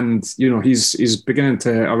 And, he's beginning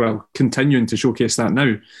to, continuing to showcase that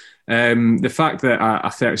now. The fact that a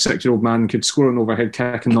 36-year-old man could score an overhead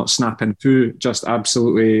kick and not snap in two just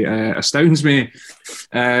absolutely astounds me.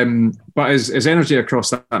 But his energy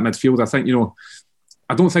across that midfield, I think,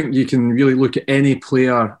 I don't think you can really look at any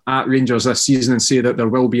player at Rangers this season and say that there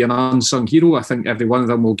will be an unsung hero. I think every one of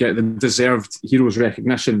them will get the deserved heroes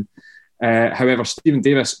recognition. However, Stephen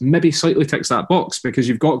Davis maybe slightly ticks that box because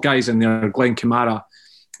you've got guys in there, Glenn Kamara,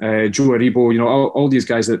 Joe Aribo, all these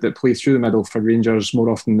guys that play through the middle for Rangers more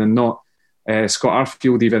often than not, Scott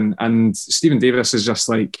Arfield even, and Stephen Davis is just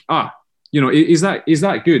like, is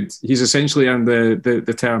that good? He's essentially earned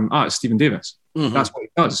the term, it's Stephen Davis. Mm-hmm. That's what he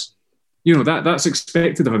does. That's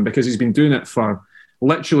expected of him because he's been doing it for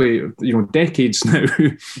literally, decades now.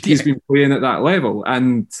 He's been playing at that level,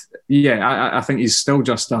 and I think he's still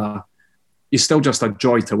just a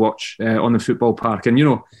joy to watch on the football park. And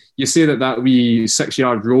you say that wee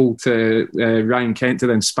 6-yard roll to Ryan Kent to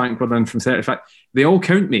then spank one in from 35. They all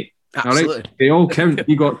count, mate. Absolutely, all right? They all count.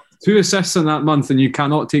 He got 2 assists in that month, and you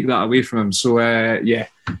cannot take that away from him. So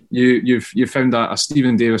you've found a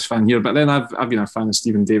Stephen Davis fan here. But then I've been a fan of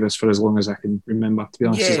Stephen Davis for as long as I can remember. To be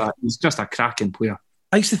honest, he's just a cracking player.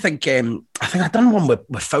 I used to think, I think I'd done one with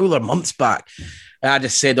Fowler months back. And I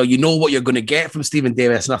just said, you know what you're going to get from Stephen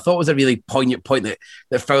Davis. And I thought it was a really poignant point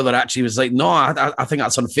that Fowler actually was like, no, I think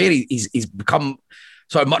that's unfair. He's become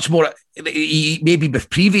sort of much more, maybe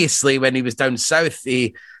previously when he was down south,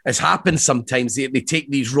 it's happened sometimes. They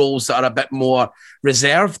take these roles that are a bit more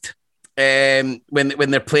reserved when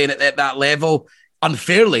they're playing at that level.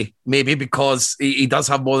 Unfairly, maybe, because he does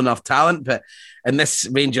have more than enough talent, but in this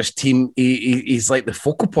Rangers team, he's like the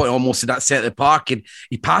focal point almost in that centre of the park, and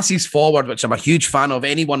he passes forward, which I'm a huge fan of.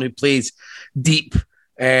 Anyone who plays deep,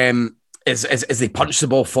 as they punch the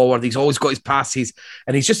ball forward, he's always got his passes,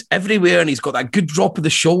 and he's just everywhere, and he's got that good drop of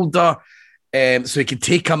the shoulder, so he can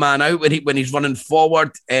take a man out when he's running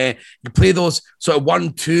forward. You play those sort of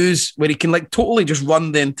 1-2s where he can totally just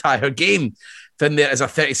run the entire game in there as a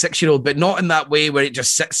 36-year-old, but not in that way where it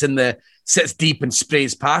just sits deep and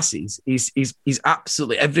sprays passes. He's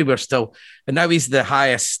absolutely everywhere still, and now he's the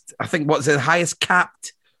highest. I think what's the highest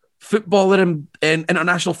capped footballer in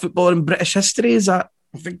international footballer in British history? Is that?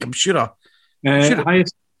 I'm sure.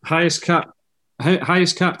 Highest capped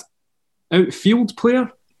outfield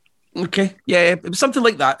player. Okay, yeah, it was something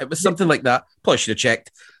like that. Probably should have checked,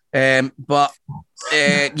 and that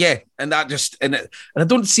just and I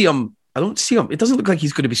don't see him. It doesn't look like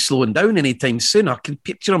he's going to be slowing down anytime soon. I can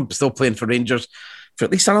picture him still playing for Rangers for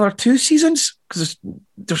at least another 2 seasons, because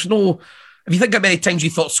there's no... If you think how many times you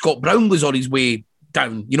thought Scott Brown was on his way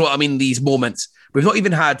down, you know what I mean, these moments. We've not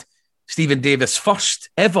even had Stephen Davis' first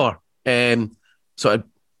ever moment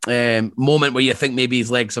where you think maybe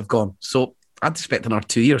his legs have gone. So I'd expect another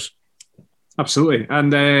 2 years. Absolutely.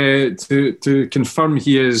 And to confirm,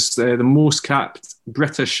 he is the most capped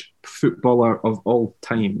British footballer of all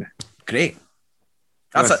time. Great.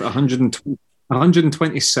 That's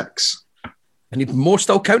 126. And more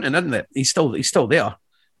still counting, isn't it? He's still there.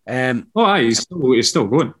 He's still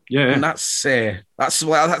going. Yeah. And that's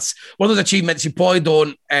one of those achievements you probably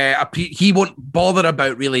don't. He won't bother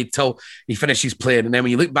about really till he finishes playing, and then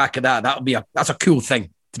when you look back at that's a cool thing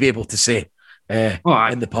to be able to say. In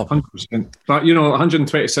the pub. 100%. But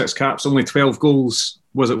 126 caps, only 12 goals.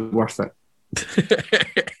 Was it worth it?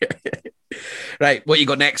 Right, what you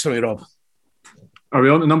got next for me, Rob? Are we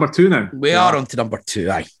on to number 2 now? We are on to number 2,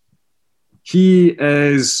 aye. He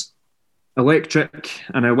is electric,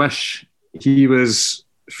 and I wish he was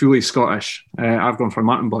fully Scottish. I've gone for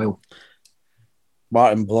Martin Boyle.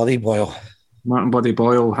 Martin Bloody Boyle. Martin Bloody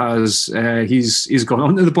Boyle has... he's gone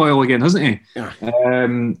on to the Boyle again, hasn't he? Yeah.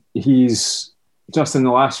 He's... Just in the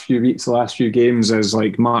last few weeks, the last few games, is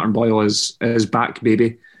like Martin Boyle is back,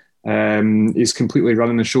 baby. He's completely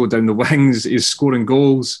running the show down the wings. He's scoring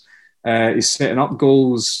goals. He's setting up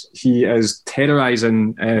goals. He is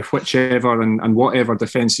terrorising whichever and whatever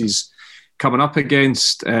defence he's coming up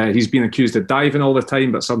against. He's been accused of diving all the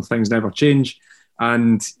time, but some things never change.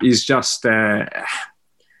 And he's just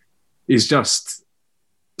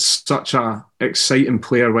such a exciting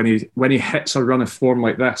player when he hits a run of form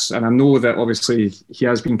like this. And I know that obviously he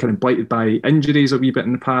has been kind of blighted by injuries a wee bit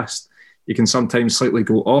in the past. He can sometimes slightly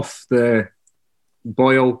go off the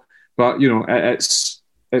boil, but it's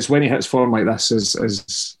when he hits form like this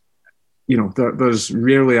is there's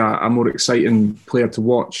rarely a more exciting player to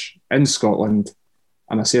watch in Scotland,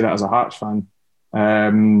 and I say that as a Hearts fan.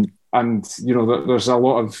 There's a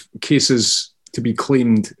lot of cases to be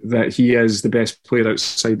claimed that he is the best player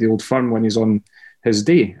outside the Old Firm when he's on his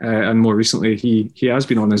day, and more recently he has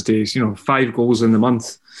been on his days. 5 goals in the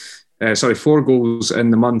month. 4 goals in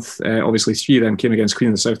the month. Obviously, 3 of them came against Queen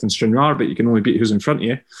of the South and Stranraer, but you can only beat who's in front of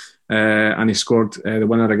you. And he scored the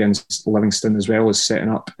winner against Livingston as well as setting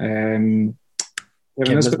up. Yeah.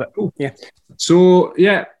 So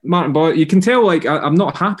Martin Boyle, you can tell I'm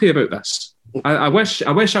not happy about this. I wish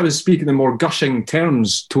I was speaking in more gushing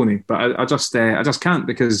terms, Tony, but I just can't,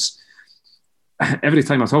 because every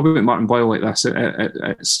time I talk about Martin Boyle like this, it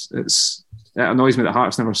annoys me that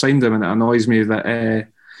Hearts never signed him, and it annoys me that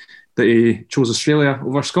he chose Australia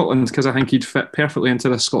over Scotland, because I think he'd fit perfectly into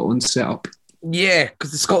the Scotland setup. Yeah,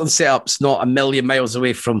 because the Scotland setup's not a million miles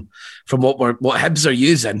away from what Hibs are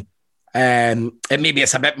using. And maybe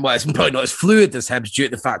it's probably not as fluid as Hibs, due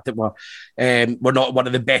to the fact that we're not one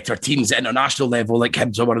of the better teams at international level, like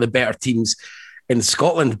Hibs are one of the better teams in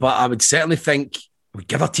Scotland. But I would certainly think we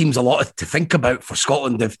give our teams a lot to think about for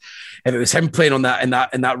Scotland if it was him playing on that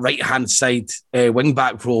in that right hand side wing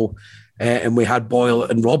back role. And we had Boyle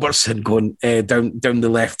and Robertson going down the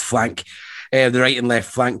left flank, the right and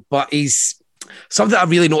left flank. But he's something I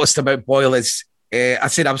really noticed about Boyle is, I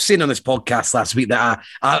was saying on this podcast last week that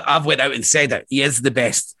I've went out and said it. He is the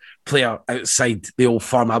best player outside the Old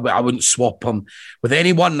Firm. I wouldn't swap him with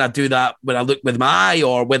anyone. I do that when I look with my eye,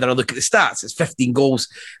 or whether I look at the stats. It's 15 goals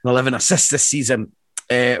and 11 assists this season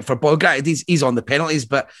for Boyle. Granted, he's on the penalties,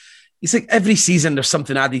 but he's like every season there's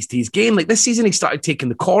something added to his game. Like this season, he started taking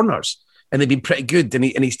the corners, and they've been pretty good, and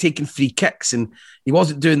he's taken free kicks, and he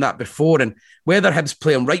wasn't doing that before. And whether Hibs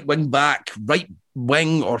play on right wing back, right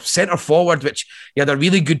wing, or centre forward, which he had a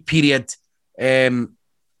really good period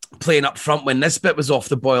playing up front when Nisbet was off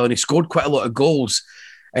the boil, and he scored quite a lot of goals.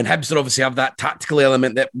 And Hibs obviously have that tactical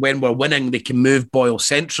element that when we're winning, they can move Boyle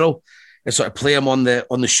central and sort of play him on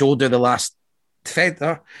the shoulder, the last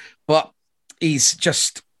defender. But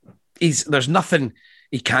there's nothing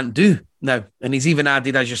he can't do now. And he's even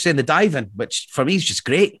added, as you're saying, the diving, which for me is just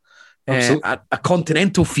great. A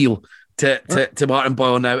continental feel to Martin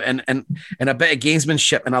Boyle now, and a bit of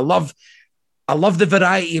gamesmanship. And I love the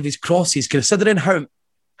variety of his crosses, considering how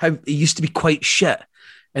he used to be quite shit,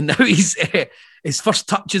 and now he's his first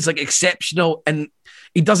touch is like exceptional, and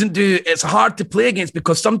he doesn't do. It's hard to play against,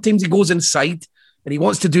 because sometimes he goes inside and he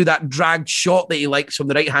wants to do that dragged shot that he likes from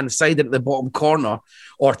the right hand side into the bottom corner,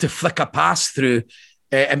 or to flick a pass through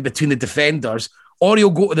in between the defenders, or he'll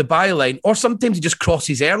go to the byline, or sometimes he just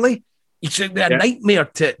crosses early. He's a nightmare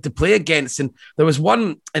to play against. And there was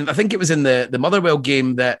one, and I think it was in the Motherwell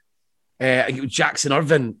game that Jackson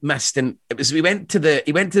Irvine missed, and he went to the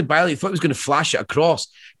byline. He thought he was going to flash it across,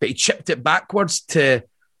 but he chipped it backwards to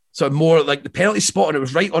sort of more like the penalty spot, and it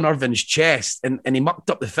was right on Irvine's chest, and he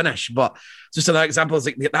mucked up the finish. But just another example is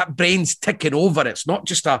like that brain's ticking over. It's not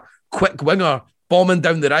just a quick winger bombing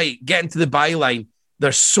down the right, getting to the byline.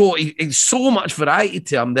 He's so much variety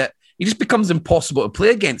to him that he just becomes impossible to play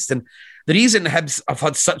against. And the reason Hibs have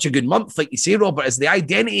had such a good month, like you say, Robert, is the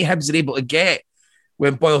identity Hibs are able to get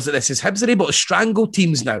when Boyle's at this is Hibs are able to strangle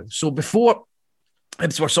teams now. So before,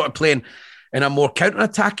 Hibs were sort of playing in a more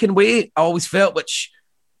counter-attacking way, I always felt, which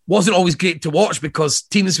wasn't always great to watch, because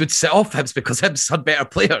teams would set off Hibs because Hibs had better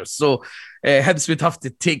players. So Hibs would have to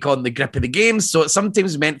take on the grip of the game. So it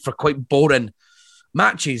sometimes meant for quite boring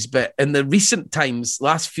matches. But in the recent times,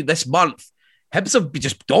 this month, Hibs have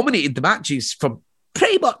just dominated the matches from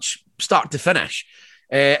pretty much start to finish.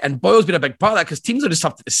 And Boyle's been a big part of that, because teams will just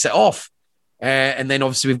have to sit off. And then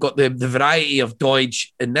obviously we've got the variety of Doidge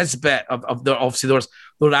and Nisbet of their, obviously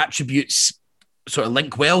their attributes sort of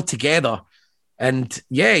link well together. And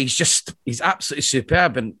yeah, he's absolutely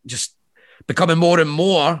superb, and just becoming more and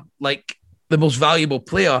more like the most valuable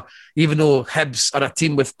player, even though Hibs are a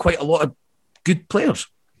team with quite a lot of good players.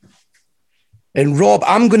 And Rob,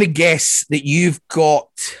 I'm going to guess that you've got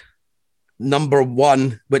number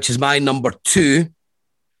 1, which is my number 2,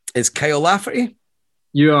 is Kyle Lafferty.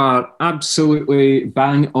 You are absolutely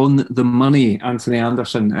bang on the money, Anthony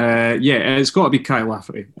Anderson. It's got to be Kyle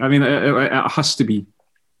Lafferty. I mean, it has to be.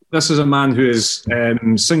 This is a man who is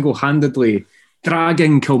single-handedly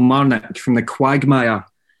dragging Kilmarnock from the quagmire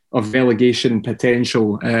of relegation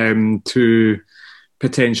potential to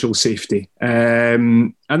potential safety.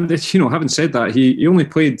 And, having said that, he only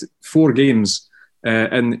played 4 games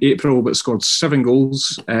in April, but scored 7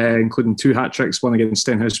 goals, including 2 hat-tricks, one against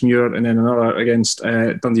Stenhousemuir and then another against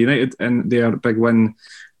Dundee United in their big win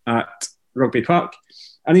at Rugby Park.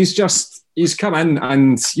 And he's just he's come in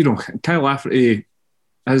and, Kyle Lafferty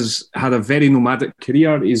has had a very nomadic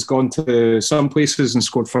career. He's gone to some places and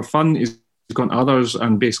scored for fun. He's gone to others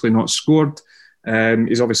and basically not scored.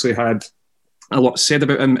 He's obviously had a lot said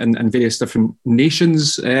about him in various different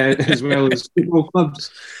nations as well as football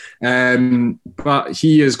clubs. But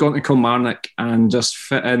he has gone to Kilmarnock and just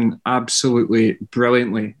fit in absolutely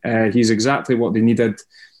brilliantly. He's exactly what they needed.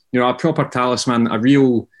 A proper talisman, a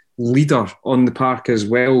real leader on the park as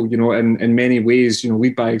well, in many ways,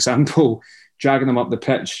 lead by example, dragging them up the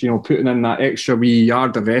pitch, putting in that extra wee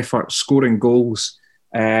yard of effort, scoring goals,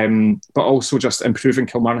 but also just improving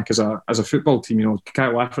Kilmarnock as a football team.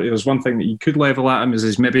 Kyle Lafferty, there's one thing that you could level at him is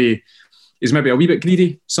he's maybe a wee bit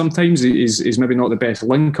greedy sometimes. He's maybe not the best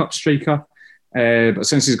link-up striker, but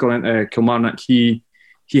since he's gone into Kilmarnock, he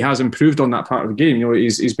has improved on that part of the game.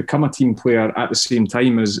 He's become a team player at the same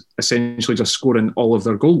time as essentially just scoring all of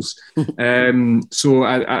their goals. So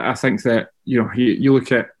I think that you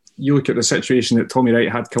look at the situation that Tommy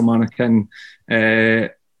Wright had Kilmarnock in,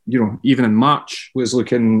 even in March was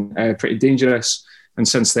looking pretty dangerous. And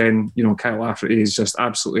since then, Kyle Lafferty has just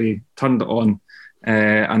absolutely turned it on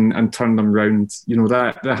and turned them round.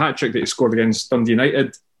 The hat-trick that he scored against Dundee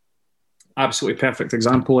United, absolutely perfect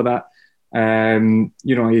example of that.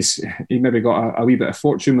 He maybe got a wee bit of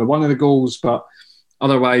fortune with one of the goals, but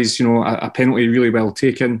otherwise, a penalty really well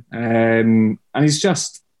taken. And he's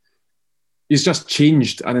just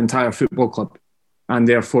changed an entire football club and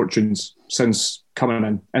their fortunes since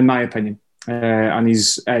coming in my opinion. And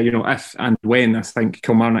he's, if and when I think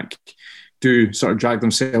Kilmarnock do sort of drag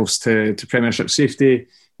themselves to Premiership safety,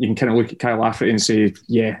 you can kind of look at Kyle Lafferty and say,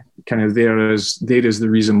 yeah, kind of there is the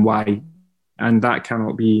reason why. And that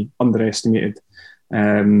cannot be underestimated.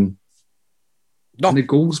 No. The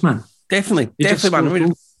goals, man. Definitely,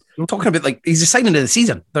 man. We're talking about he's a signing of the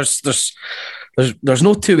season. There's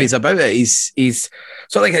no two ways about it. He's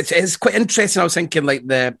so it's quite interesting. I was thinking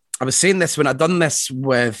I was saying this when I done this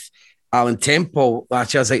with Alan Temple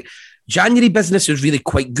last year. I was like, January business was really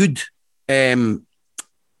quite good.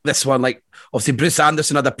 This one, obviously Bruce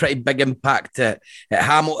Anderson had a pretty big impact at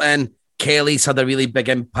Hamilton. Kelly's had a really big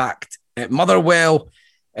impact at Motherwell.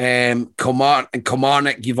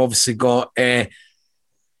 Kilmarnock, you've obviously got Kyle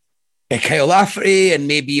Lafferty and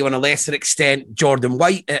maybe on a lesser extent Jordan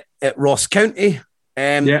White at Ross County.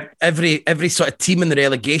 Every sort of team in the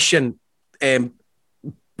relegation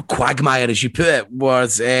quagmire, as you put it,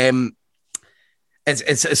 was it's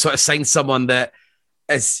sort of signed someone that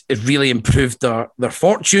has really improved their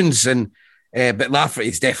fortunes, and but Lafferty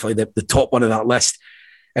is definitely the top one of that list.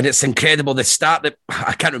 And it's incredible, the stat that,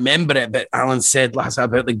 I can't remember it, but Alan said last night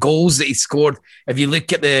about the goals that he scored. If you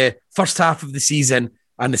look at the first half of the season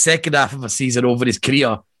and the second half of a season over his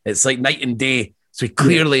career, it's like night and day. So he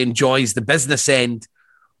clearly enjoys the business end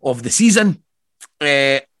of the season.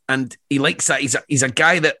 And he likes that. He's a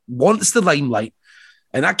guy that wants the limelight.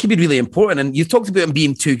 And that can be really important. And you talked about him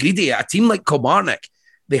being too greedy. At a team like Kilmarnock,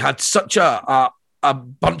 they had such a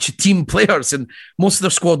bunch of team players, and most of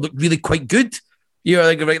their squad looked really quite good. You're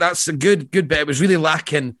like, right, that's a good bit. It was really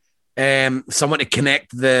lacking someone to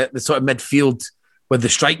connect the sort of midfield with the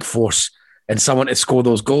strike force and someone to score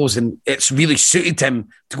those goals. And it's really suited him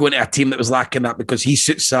to go into a team that was lacking that, because he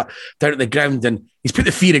suits that down at the ground. And he's put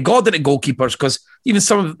the fear of God into goalkeepers, because even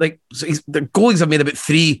some of the goalies have made about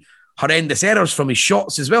 3 horrendous errors from his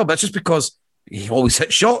shots as well. But it's just because he always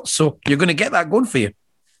hits shots. So you're going to get that going for you.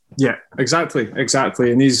 Yeah, exactly.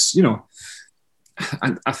 And he's,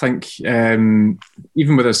 I think even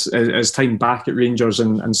with his time back at Rangers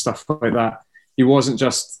and stuff like that, he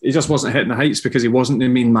just wasn't hitting the heights because he wasn't the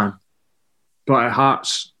main man. But at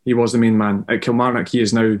Hearts, he was the main man. At Kilmarnock, he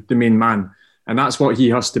is now the main man, and that's what he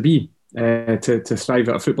has to be to thrive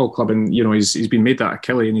at a football club. And he's been made that a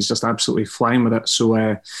Killie, and he's just absolutely flying with it.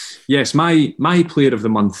 So yes, my player of the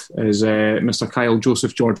month is Mr. Kyle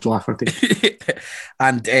Joseph George Lafferty.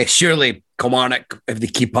 And surely Kilmarnock, if they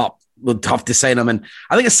keep up, would have to sign him. And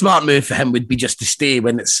I think a smart move for him would be just to stay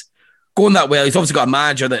when it's going that well. He's obviously got a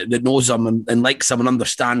manager that knows him and likes him and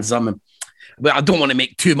understands him. But I don't want to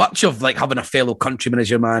make too much of having a fellow countryman as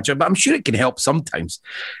your manager, but I'm sure it can help sometimes.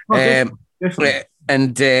 Definitely.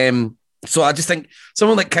 And so I just think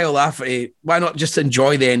someone like Kyle Lafferty, why not just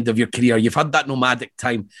enjoy the end of your career? You've had that nomadic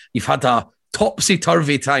time. You've had a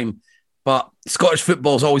topsy-turvy time, but Scottish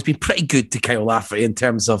football has always been pretty good to Kyle Lafferty in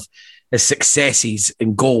terms of his successes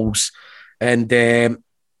and goals. And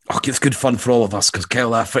it's good fun for all of us, because Kyle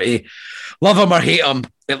Lafferty, love him or hate him,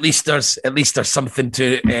 at least there's something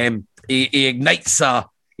to he ignites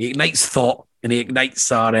thought, and he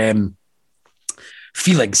ignites our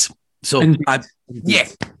feelings. So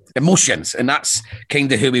emotions, and that's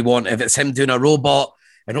kind of who we want. If it's him doing a robot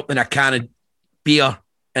and opening a can of beer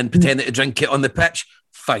and pretending to drink it on the pitch,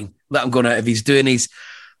 fine, let him go now. If he's doing his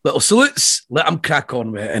little salutes, let him crack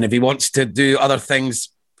on with it. And if he wants to do other things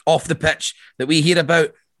off the pitch that we hear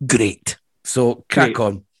about, great. So crack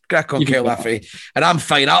on, Kyle Lafferty. And I'm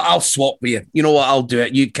fine. I'll swap with you. You know what? I'll do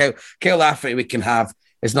it. You, Kyle Lafferty, we can have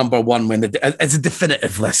as number one when it's a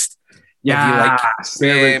definitive list. Yeah,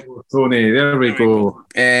 there we go, Tony. There we go.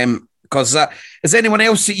 Because is there anyone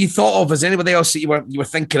else that you thought of? Is there anybody else that you were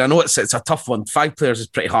thinking? I know it's a tough one. 5 players is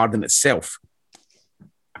pretty hard in itself.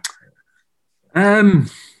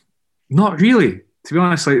 Not really, to be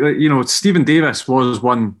honest. Like Stephen Davis was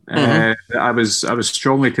one that I was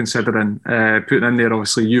strongly considering putting in there.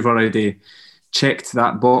 Obviously, you've already checked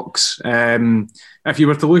that box. If you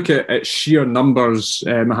were to look at sheer numbers,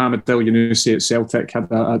 Mohamed El Yunusi at Celtic had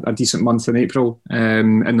a decent month in April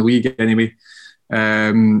in the league anyway.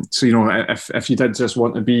 So if you did just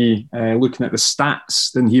want to be looking at the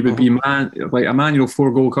stats, then he would be like Emmanuel,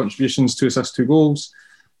 4 goal contributions, 2 assists, 2 goals.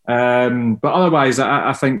 But otherwise,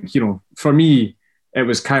 I think for me it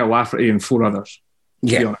was Kyle Lafferty and 4 others.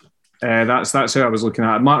 Yeah, that's how I was looking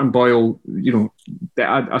at it. Martin Boyle,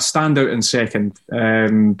 a standout in second,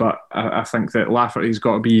 but I think that Lafferty's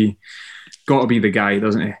got to be the guy,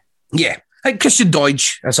 doesn't he? Yeah, I think Christian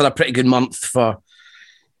Doidge has had a pretty good month for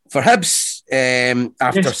Hibs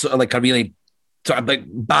after sort of like a really sort of like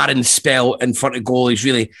barren spell in front of goal. He's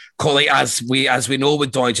really caught, like, as we know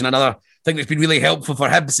with Doidge, and another thing that's been really helpful for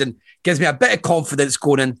Hibs and gives me a bit of confidence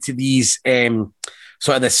going into these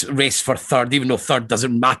sort of this race for third, even though third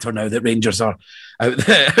doesn't matter now that Rangers are out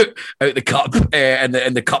the cup and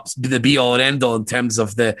the cup's the be all and end all in terms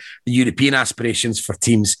of the European aspirations for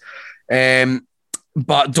teams.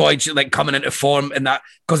 But Doidge, like, coming into form in that,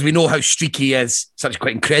 because we know how streaky he is, such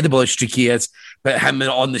quite incredible how streaky he is, but him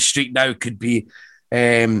on the streak now could be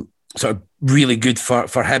sort of really good for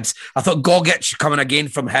Hibs. I thought Gogic coming again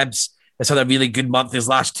from Hibs has had a really good month. His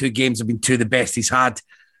last 2 games have been 2 of the best he's had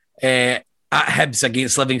at Hibs,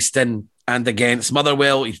 against Livingston and against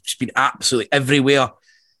Motherwell. He's been absolutely everywhere,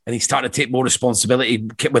 and he's starting to take more responsibility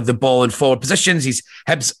with the ball in forward positions.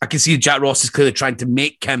 Hibs, I can see Jack Ross is clearly trying to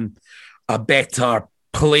make him a better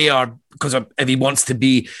player, because if he wants to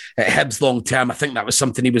be at Hibs long term, I think that was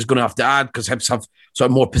something he was going to have to add, because Hibs have sort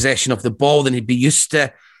of more possession of the ball than he'd be used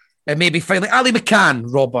to. And maybe finally, Ali McCann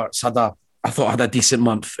Roberts had a decent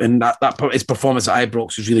month, and that his performance at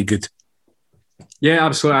Ibrox was really good. Yeah,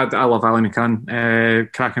 absolutely. I love Ali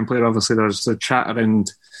McCann, cracking player. Obviously, there's the chat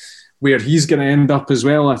around where he's going to end up as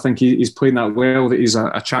well. I think he's playing that well, that he's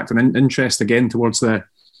attracting interest again towards the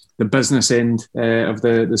business end of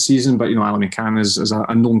the season. But Ali McCann is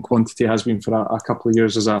a known quantity, has been for a couple of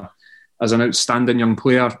years as an outstanding young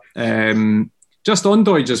player. Just on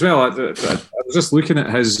Doidge as well, I was just looking at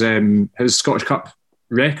his Scottish Cup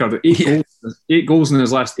record. 8 goals in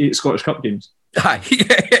his last 8 Scottish Cup games.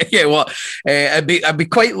 Yeah. Well, I'd be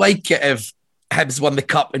quite like it if Hibs won the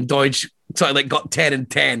cup and Doidge sort of like got 10 and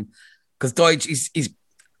 10, because Doidge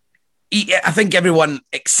I think everyone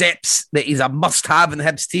accepts that he's a must-have in the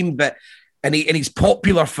Hibs team, and he's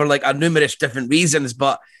popular for like a numerous different reasons,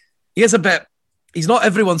 but he's not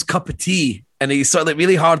everyone's cup of tea, and he's sort of like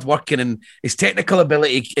really hard working, and his technical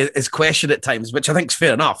ability is questioned at times, which I think is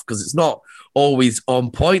fair enough because it's not always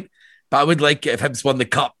on point. But I would like it if Hibs won the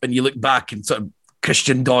cup and you look back and sort of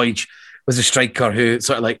Christian Doidge was a striker who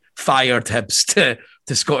sort of like fired Hibs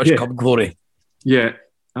to Scottish Cup glory. Yeah,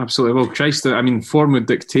 absolutely. Well, Christ, form would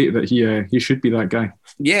dictate that he should be that guy.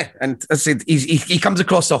 Yeah, and as I said, he comes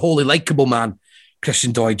across a wholly likeable man,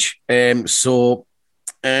 Christian Doidge. And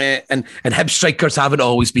Hibs strikers haven't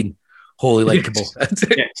always been wholly likeable.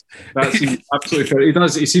 Yes, that's absolutely fair. He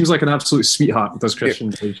does. He seems like an absolute sweetheart, does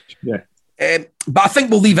Christian Doidge. Yeah. But I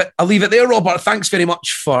think I'll leave it there, Robert. Thanks very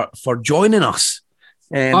much for joining us.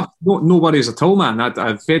 No worries at all, man.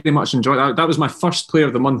 I very much enjoyed that. That was my first Player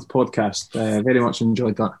of the Month podcast. Very much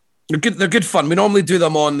enjoyed that. They're good fun. We normally do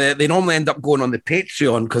them on they normally end up going on the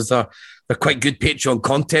Patreon, because they're quite good Patreon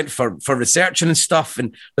content for researching and stuff,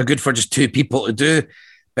 and they're good for just 2 people to do.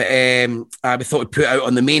 But we thought we'd put it out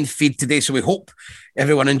on the main feed today, so we hope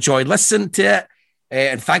everyone enjoyed listening to it.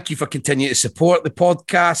 And thank you for continuing to support the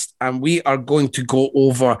podcast. And we are going to go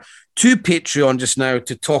over to Patreon just now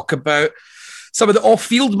to talk about some of the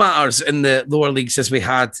off-field matters in the lower leagues, as we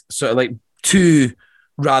had sort of like 2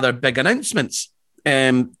 rather big announcements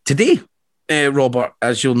today, Robert,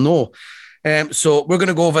 as you'll know. So we're going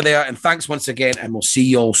to go over there, and thanks once again, and we'll see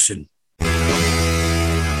you all soon.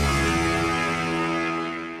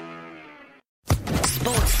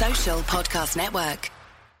 Sports Social Podcast Network.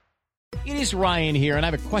 It is Ryan here, and I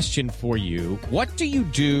have a question for you. What do you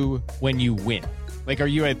do when you win? Like, are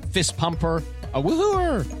you a fist pumper, a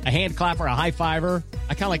woohooer, a hand clapper, a high fiver?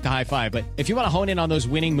 I kind of like the high five, but if you want to hone in on those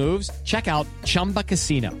winning moves, check out Chumba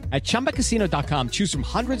Casino. At ChumbaCasino.com, choose from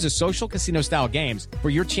hundreds of social casino style games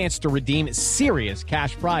for your chance to redeem serious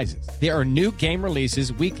cash prizes. There are new game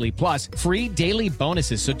releases weekly, plus free daily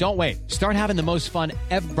bonuses. So don't wait. Start having the most fun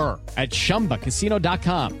ever at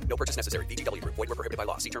ChumbaCasino.com. No purchase necessary. VGW Group. Void where prohibited by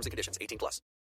law. See terms and conditions. 18+.